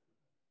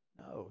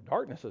 No,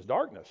 darkness is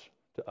darkness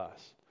to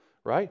us,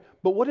 right?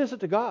 But what is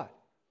it to God?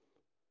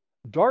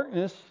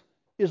 Darkness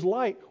is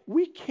light.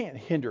 We can't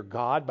hinder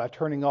God by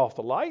turning off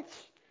the lights.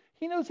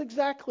 He knows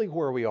exactly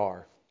where we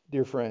are,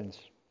 dear friends.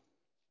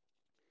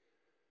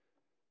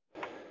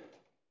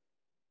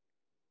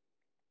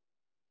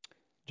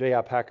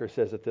 J.I. Packer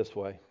says it this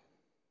way.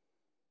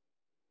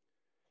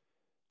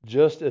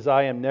 Just as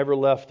I am never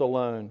left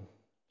alone,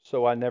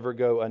 so I never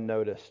go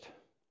unnoticed.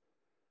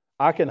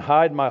 I can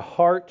hide my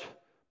heart,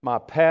 my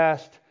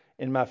past,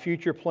 and my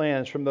future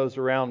plans from those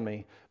around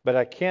me, but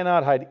I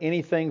cannot hide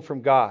anything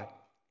from God.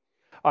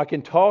 I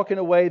can talk in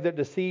a way that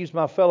deceives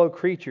my fellow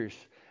creatures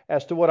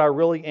as to what I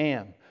really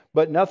am,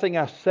 but nothing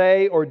I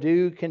say or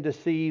do can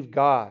deceive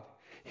God.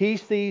 He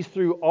sees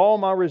through all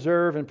my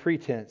reserve and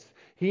pretense.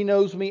 He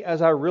knows me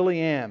as I really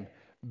am,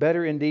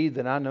 better indeed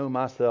than I know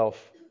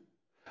myself.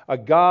 A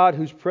God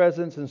whose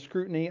presence and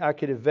scrutiny I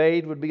could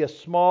evade would be a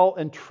small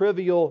and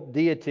trivial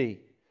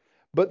deity.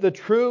 But the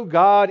true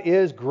God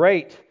is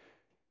great,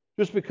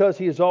 just because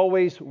He is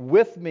always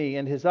with me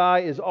and His eye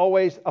is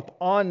always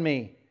upon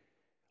me.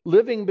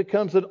 Living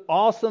becomes an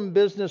awesome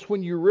business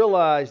when you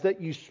realize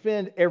that you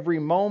spend every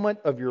moment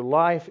of your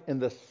life in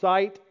the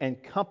sight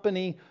and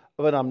company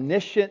of an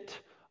omniscient,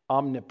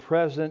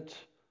 omnipresent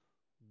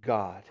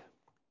God.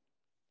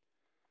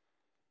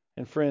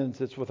 And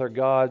friends, it's with our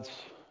God's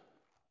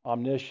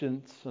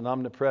omniscience and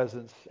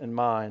omnipresence in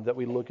mind that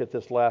we look at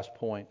this last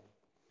point.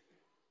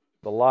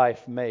 The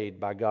life made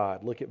by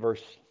God. Look at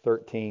verse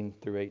 13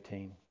 through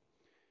 18.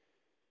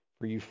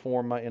 For you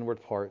formed my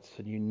inward parts,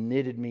 and you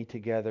knitted me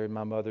together in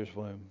my mother's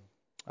womb.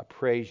 I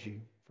praise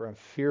you, for I'm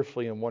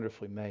fearfully and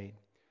wonderfully made.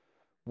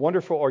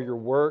 Wonderful are your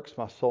works,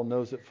 my soul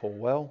knows it full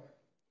well.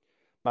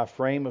 My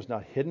frame was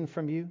not hidden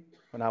from you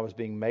when I was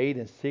being made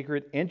in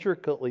secret,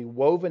 intricately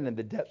woven in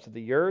the depths of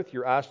the earth.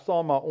 Your eyes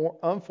saw my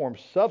unformed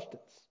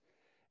substance.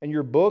 In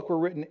your book were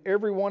written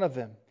every one of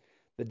them,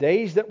 the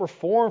days that were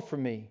formed for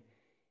me,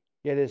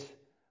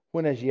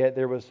 when as yet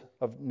there was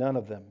of none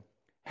of them.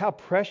 How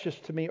precious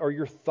to me are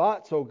your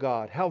thoughts, O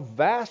God! How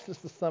vast is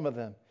the sum of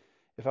them!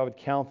 If I would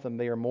count them,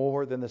 they are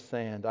more than the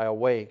sand. I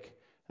awake,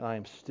 and I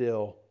am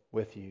still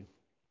with you.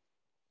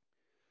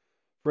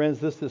 Friends,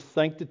 this is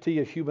Sanctity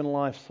of Human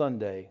Life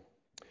Sunday,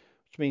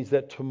 which means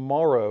that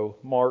tomorrow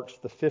marks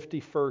the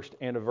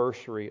 51st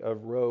anniversary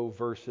of Roe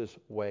versus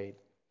Wade.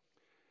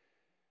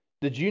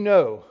 Did you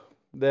know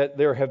that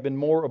there have been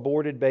more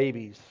aborted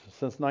babies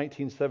since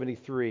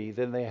 1973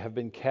 than there have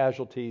been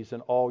casualties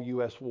in all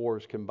U.S.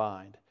 wars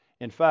combined?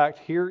 In fact,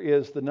 here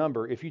is the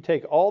number. If you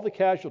take all the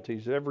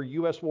casualties of every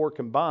U.S. war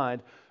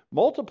combined,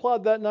 multiply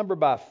that number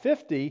by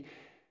 50,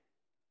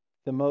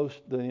 the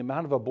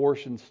amount of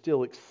abortions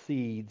still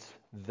exceeds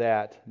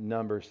that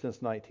number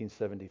since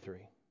 1973.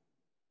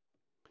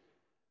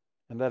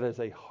 And that is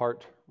a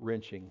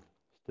heart-wrenching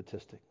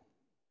statistic.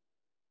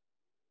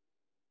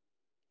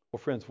 Well,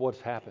 friends,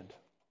 what's happened?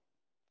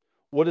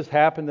 What has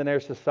happened in our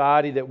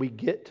society that we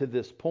get to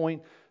this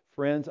point?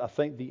 Friends, I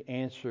think the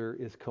answer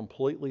is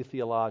completely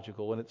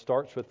theological, and it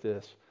starts with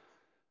this.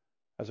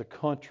 As a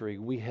country,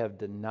 we have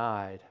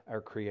denied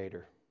our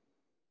Creator.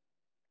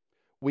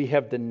 We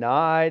have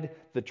denied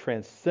the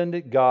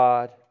transcendent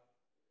God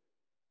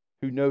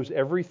who knows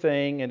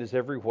everything and is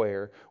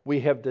everywhere. We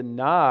have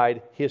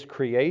denied His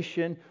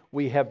creation.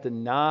 We have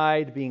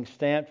denied being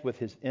stamped with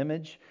His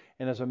image.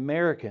 And as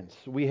Americans,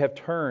 we have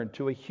turned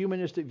to a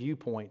humanistic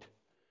viewpoint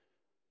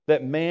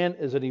that man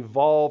is an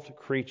evolved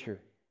creature.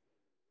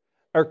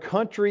 Our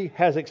country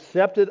has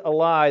accepted a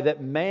lie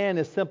that man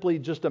is simply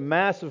just a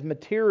mass of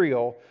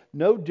material,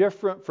 no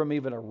different from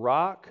even a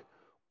rock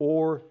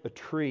or a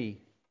tree.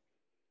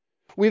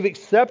 We've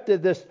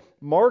accepted this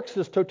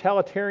Marxist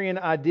totalitarian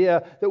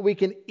idea that we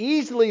can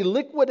easily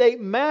liquidate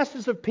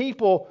masses of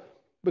people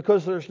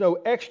because there's no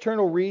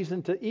external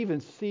reason to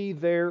even see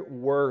their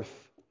worth.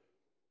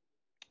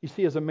 You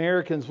see, as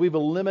Americans, we've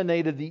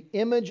eliminated the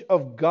image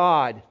of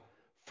God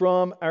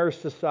from our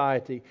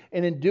society.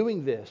 And in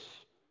doing this,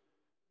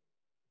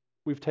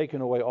 we've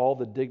taken away all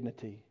the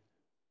dignity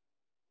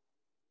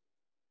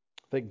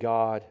that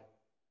God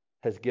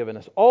has given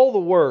us, all the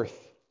worth.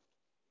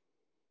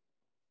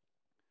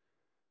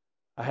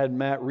 I had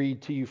Matt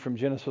read to you from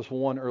Genesis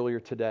 1 earlier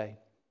today.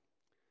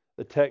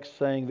 The text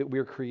saying that we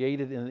are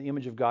created in the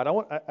image of God.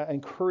 I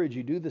encourage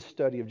you, do this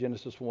study of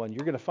Genesis 1.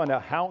 You're going to find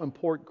out how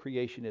important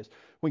creation is.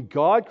 When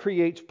God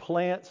creates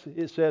plants,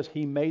 it says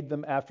He made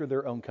them after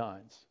their own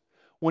kinds.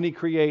 When He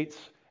creates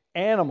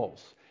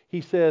animals,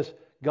 He says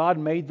God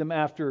made them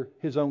after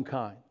His own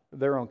kind,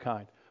 their own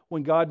kind.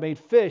 When God made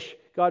fish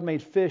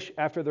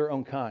after their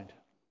own kind.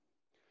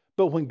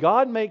 But when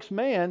God makes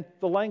man,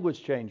 the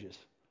language changes.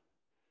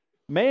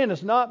 Man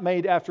is not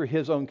made after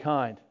his own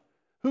kind.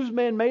 Who's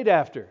man made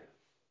after?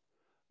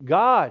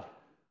 God.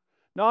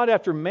 Not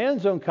after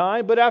man's own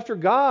kind, but after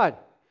God.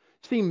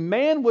 See,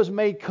 man was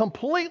made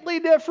completely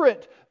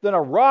different than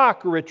a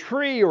rock or a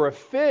tree or a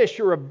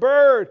fish or a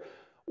bird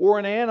or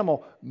an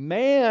animal.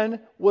 Man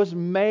was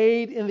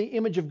made in the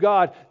image of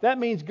God. That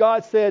means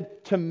God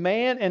said to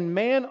man and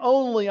man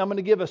only, I'm going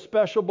to give a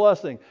special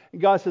blessing.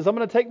 And God says, I'm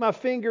going to take my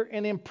finger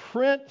and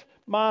imprint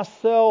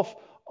myself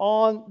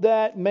on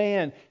that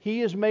man.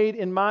 He is made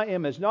in my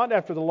image, not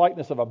after the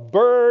likeness of a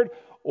bird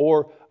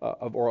or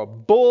a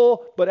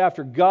bull, but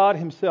after God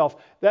Himself.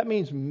 That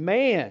means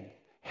man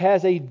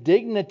has a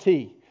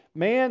dignity.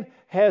 Man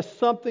has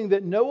something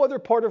that no other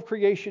part of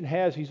creation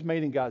has. He's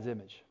made in God's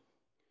image.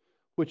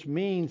 Which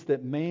means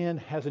that man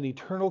has an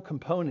eternal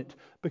component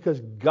because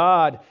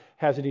God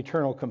has an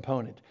eternal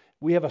component.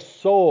 We have a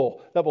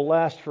soul that will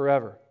last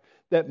forever.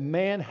 That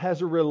man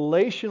has a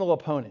relational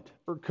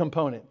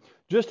component.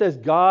 Just as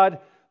God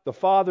the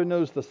Father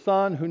knows the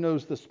Son, who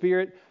knows the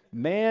Spirit,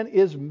 man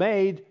is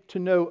made to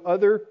know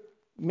other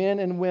men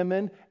and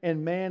women,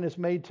 and man is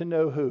made to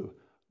know who?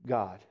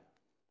 God.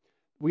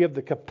 We have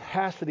the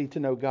capacity to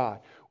know God.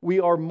 We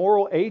are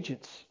moral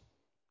agents,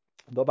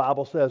 the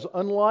Bible says,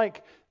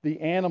 unlike the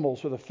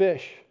animals or the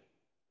fish.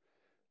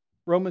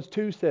 Romans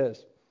 2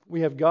 says,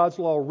 we have God's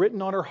law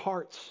written on our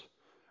hearts.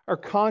 Our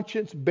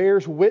conscience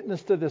bears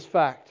witness to this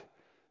fact,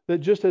 that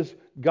just as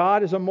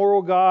God is a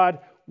moral God,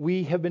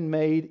 we have been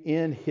made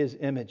in His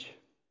image.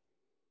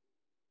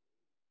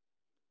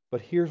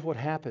 But here's what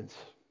happens.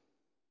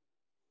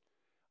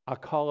 I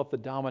call it the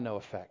domino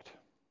effect.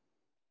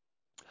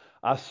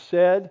 I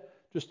said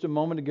just a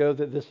moment ago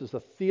that this is a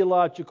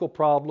theological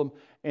problem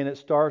and it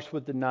starts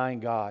with denying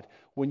God.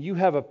 When you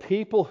have a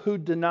people who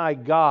deny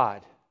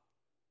God,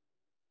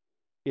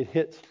 it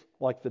hits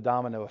like the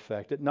domino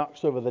effect. It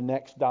knocks over the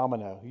next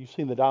domino. You've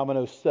seen the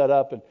dominoes set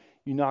up and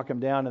you knock them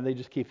down and they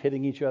just keep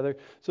hitting each other.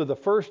 So the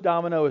first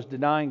domino is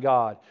denying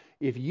God.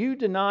 If you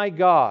deny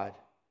God,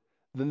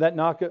 then that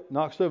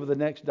knocks over the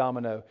next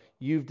domino.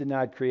 You've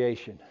denied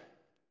creation.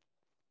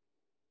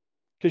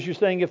 Because you're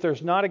saying if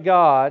there's not a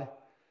God,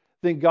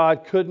 then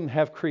God couldn't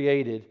have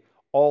created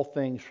all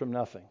things from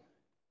nothing.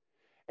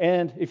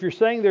 And if you're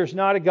saying there's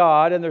not a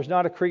God and there's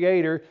not a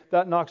creator,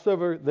 that knocks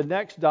over the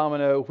next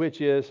domino,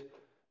 which is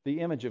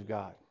the image of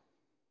God.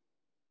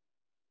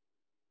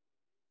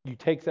 You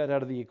take that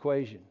out of the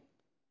equation.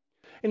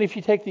 And if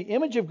you take the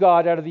image of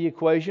God out of the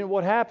equation,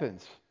 what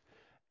happens?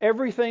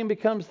 Everything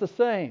becomes the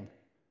same.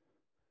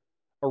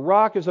 A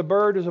rock is a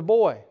bird is a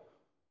boy.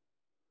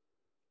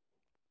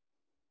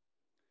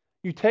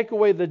 You take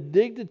away the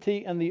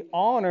dignity and the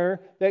honor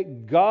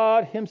that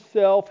God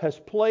Himself has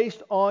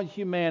placed on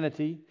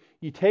humanity.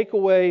 You take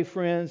away,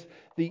 friends,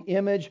 the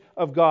image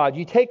of God.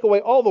 You take away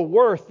all the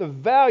worth, the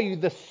value,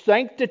 the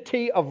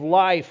sanctity of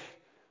life.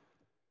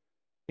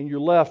 And you're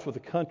left with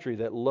a country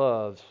that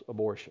loves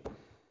abortion.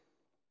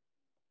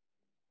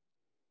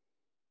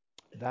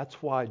 That's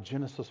why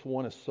Genesis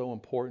 1 is so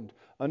important.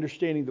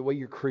 Understanding the way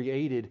you're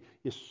created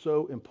is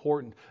so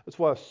important. That's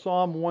why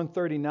Psalm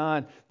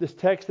 139, this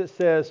text that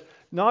says,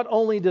 not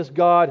only does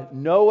God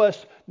know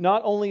us,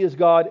 not only is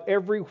God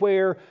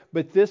everywhere,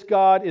 but this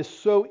God is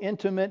so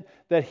intimate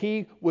that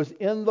He was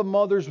in the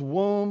mother's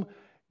womb,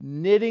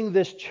 knitting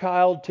this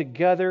child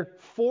together,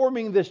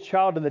 forming this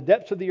child in the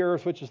depths of the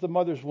earth, which is the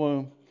mother's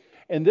womb.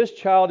 And this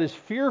child is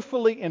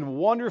fearfully and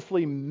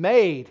wonderfully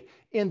made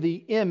in the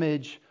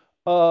image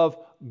of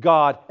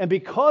God. And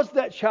because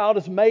that child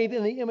is made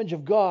in the image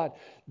of God,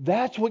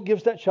 that's what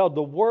gives that child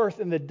the worth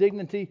and the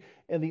dignity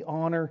and the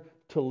honor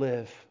to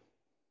live.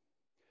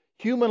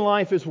 Human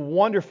life is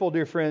wonderful,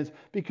 dear friends,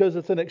 because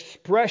it's an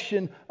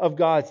expression of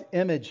God's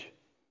image.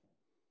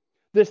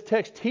 This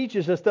text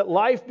teaches us that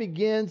life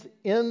begins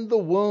in the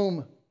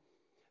womb.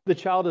 The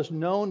child is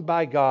known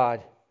by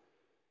God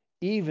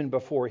even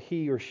before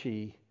he or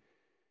she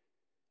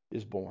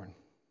is born.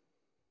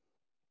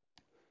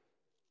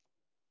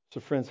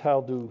 So friends,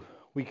 how do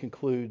we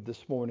conclude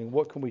this morning?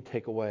 What can we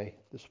take away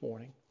this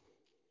morning?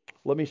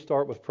 Let me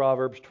start with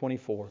Proverbs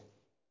 24,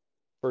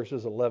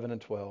 verses 11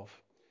 and 12.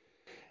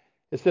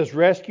 It says,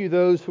 "Rescue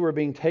those who are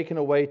being taken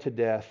away to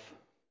death.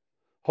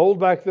 Hold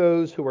back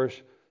those who are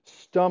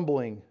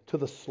stumbling to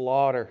the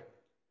slaughter.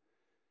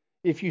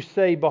 If you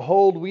say,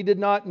 'Behold, we did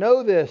not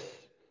know this,'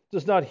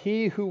 does not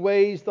he who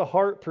weighs the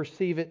heart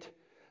perceive it?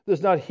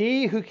 Does not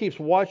he who keeps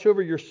watch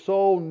over your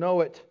soul know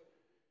it?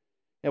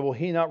 And will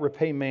he not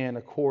repay man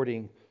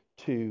according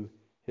to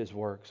his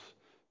works?"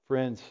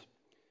 Friends,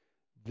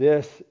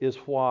 this is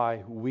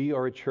why we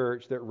are a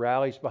church that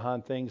rallies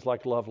behind things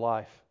like Love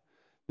Life.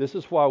 This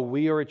is why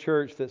we are a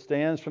church that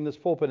stands from this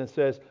pulpit and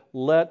says,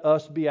 let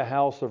us be a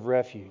house of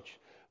refuge.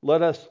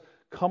 Let us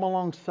come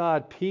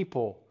alongside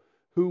people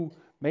who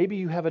maybe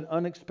you have an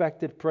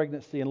unexpected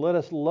pregnancy, and let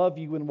us love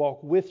you and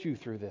walk with you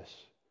through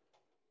this.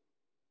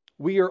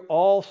 We are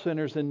all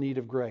sinners in need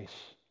of grace,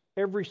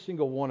 every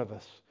single one of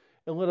us.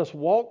 And let us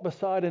walk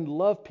beside and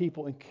love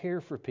people and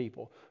care for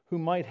people who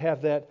might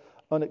have that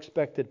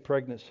unexpected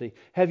pregnancy.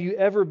 Have you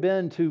ever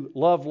been to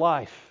Love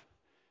Life?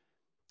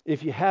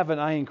 If you haven't,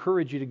 I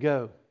encourage you to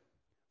go.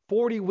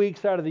 40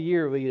 weeks out of the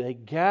year, they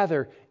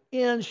gather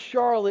in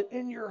Charlotte,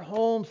 in your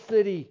home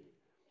city.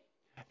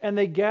 And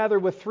they gather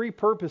with three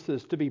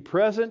purposes: to be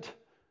present,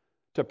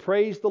 to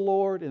praise the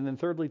Lord, and then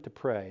thirdly, to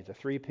pray. The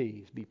 3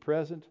 P's. Be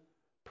present,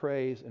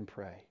 praise, and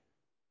pray.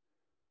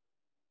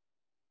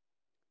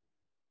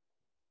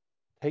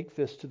 Take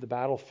this to the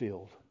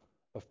battlefield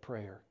of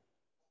prayer.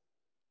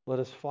 Let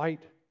us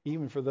fight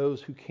even for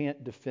those who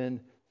can't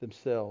defend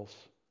themselves.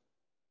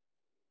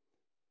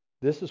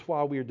 This is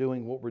why we are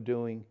doing what we're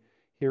doing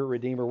here at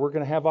Redeemer. We're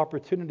going to have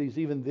opportunities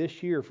even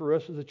this year for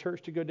us as a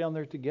church to go down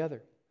there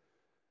together.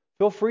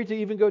 Feel free to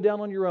even go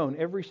down on your own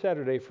every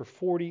Saturday for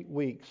 40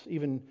 weeks.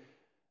 Even,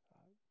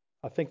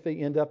 I think they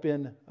end up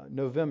in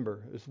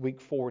November, is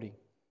week 40.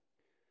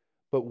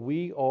 But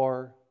we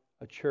are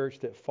a church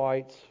that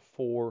fights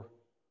for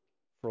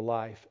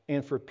life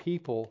and for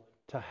people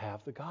to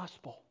have the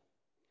gospel.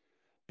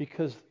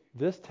 Because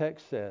this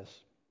text says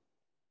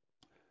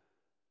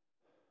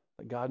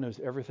that God knows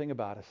everything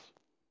about us.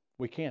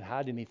 We can't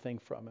hide anything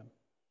from Him.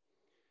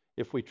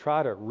 If we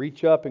try to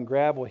reach up and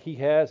grab what He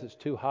has, it's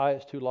too high,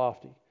 it's too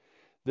lofty.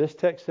 This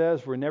text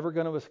says we're never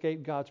going to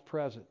escape God's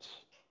presence.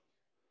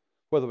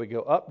 Whether we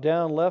go up,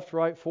 down, left,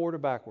 right, forward, or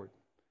backward.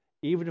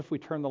 Even if we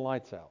turn the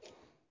lights out.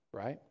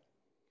 Right?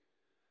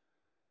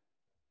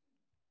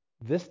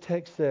 This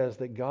text says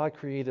that God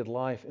created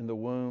life in the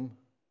womb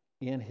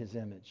in His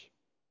image.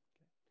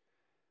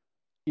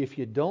 If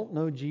you don't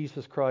know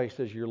Jesus Christ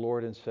as your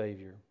Lord and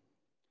Savior,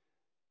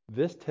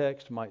 this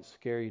text might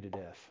scare you to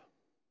death,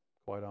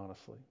 quite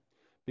honestly.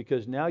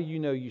 Because now you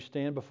know you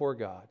stand before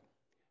God,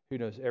 who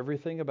knows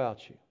everything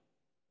about you.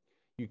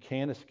 You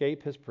can't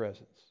escape His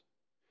presence.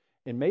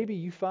 And maybe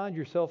you find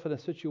yourself in a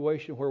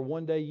situation where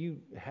one day you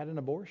had an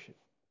abortion.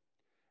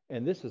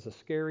 And this is a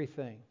scary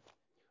thing.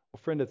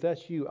 Well, friend, if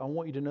that's you, I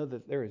want you to know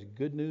that there is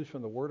good news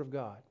from the Word of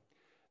God.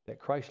 That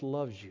Christ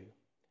loves you.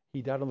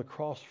 He died on the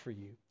cross for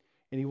you.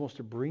 And He wants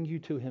to bring you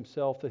to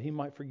Himself that He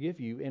might forgive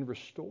you and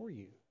restore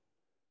you.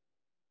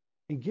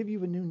 And give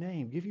you a new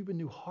name, give you a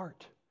new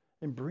heart,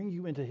 and bring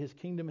you into His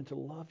kingdom and to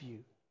love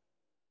you.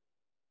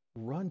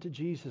 Run to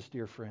Jesus,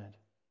 dear friend.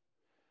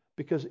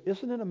 Because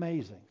isn't it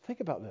amazing?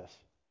 Think about this.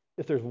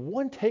 If there's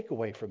one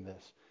takeaway from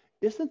this,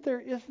 isn't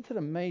it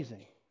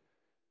amazing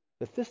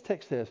that this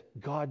text says,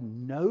 God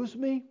knows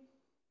me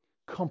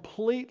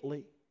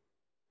completely.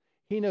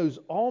 He knows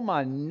all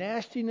my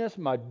nastiness,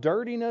 my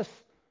dirtiness,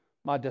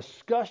 my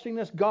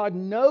disgustingness. God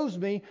knows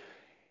me.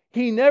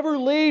 He never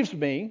leaves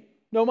me,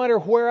 no matter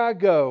where I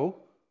go.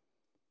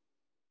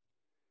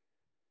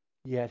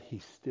 Yet He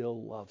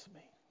still loves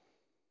me.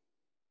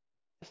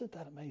 Isn't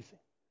that amazing?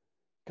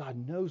 God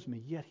knows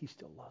me, yet He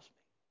still loves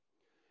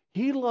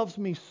me. He loves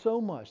me so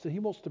much that He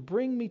wants to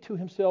bring me to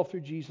Himself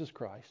through Jesus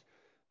Christ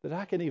that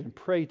I can even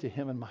pray to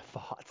Him in my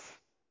thoughts.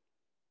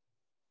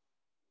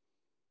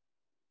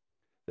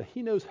 That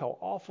He knows how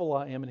awful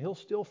I am and He'll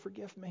still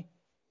forgive me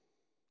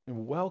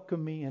and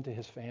welcome me into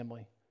His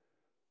family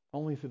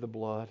only through the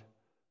blood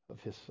of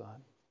His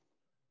Son.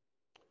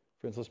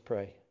 Friends, let's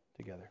pray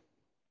together.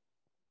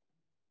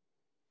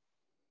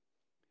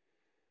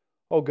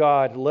 Oh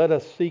God, let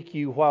us seek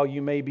You while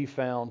You may be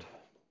found.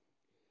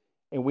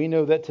 And we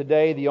know that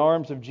today the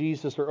arms of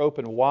Jesus are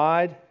open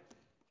wide.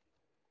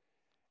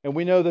 And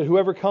we know that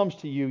whoever comes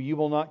to You, You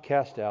will not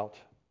cast out.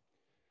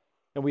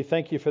 And we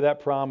thank You for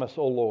that promise,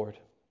 oh Lord.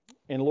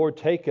 And Lord,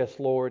 take us,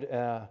 Lord,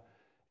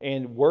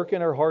 and work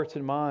in our hearts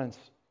and minds.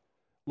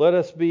 Let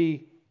us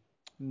be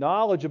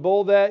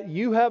knowledgeable that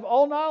You have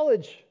all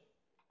knowledge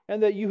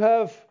and that You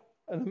have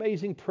an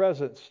amazing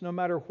presence no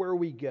matter where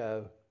we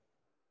go.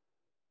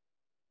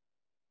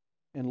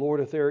 And Lord,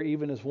 if there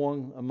even is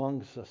one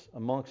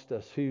amongst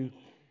us who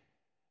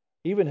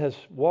even has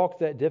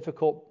walked that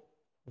difficult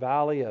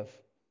valley of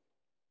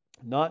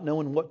not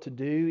knowing what to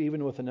do,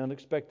 even with an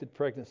unexpected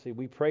pregnancy,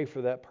 we pray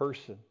for that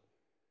person.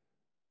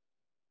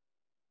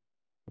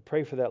 We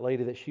pray for that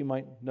lady that she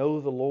might know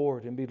the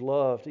Lord and be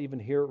loved, even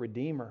hear a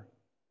Redeemer.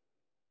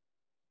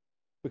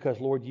 Because,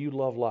 Lord, you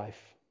love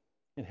life.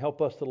 And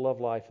help us to love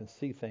life and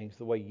see things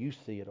the way you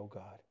see it, oh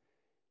God.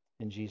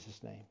 In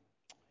Jesus' name,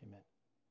 amen.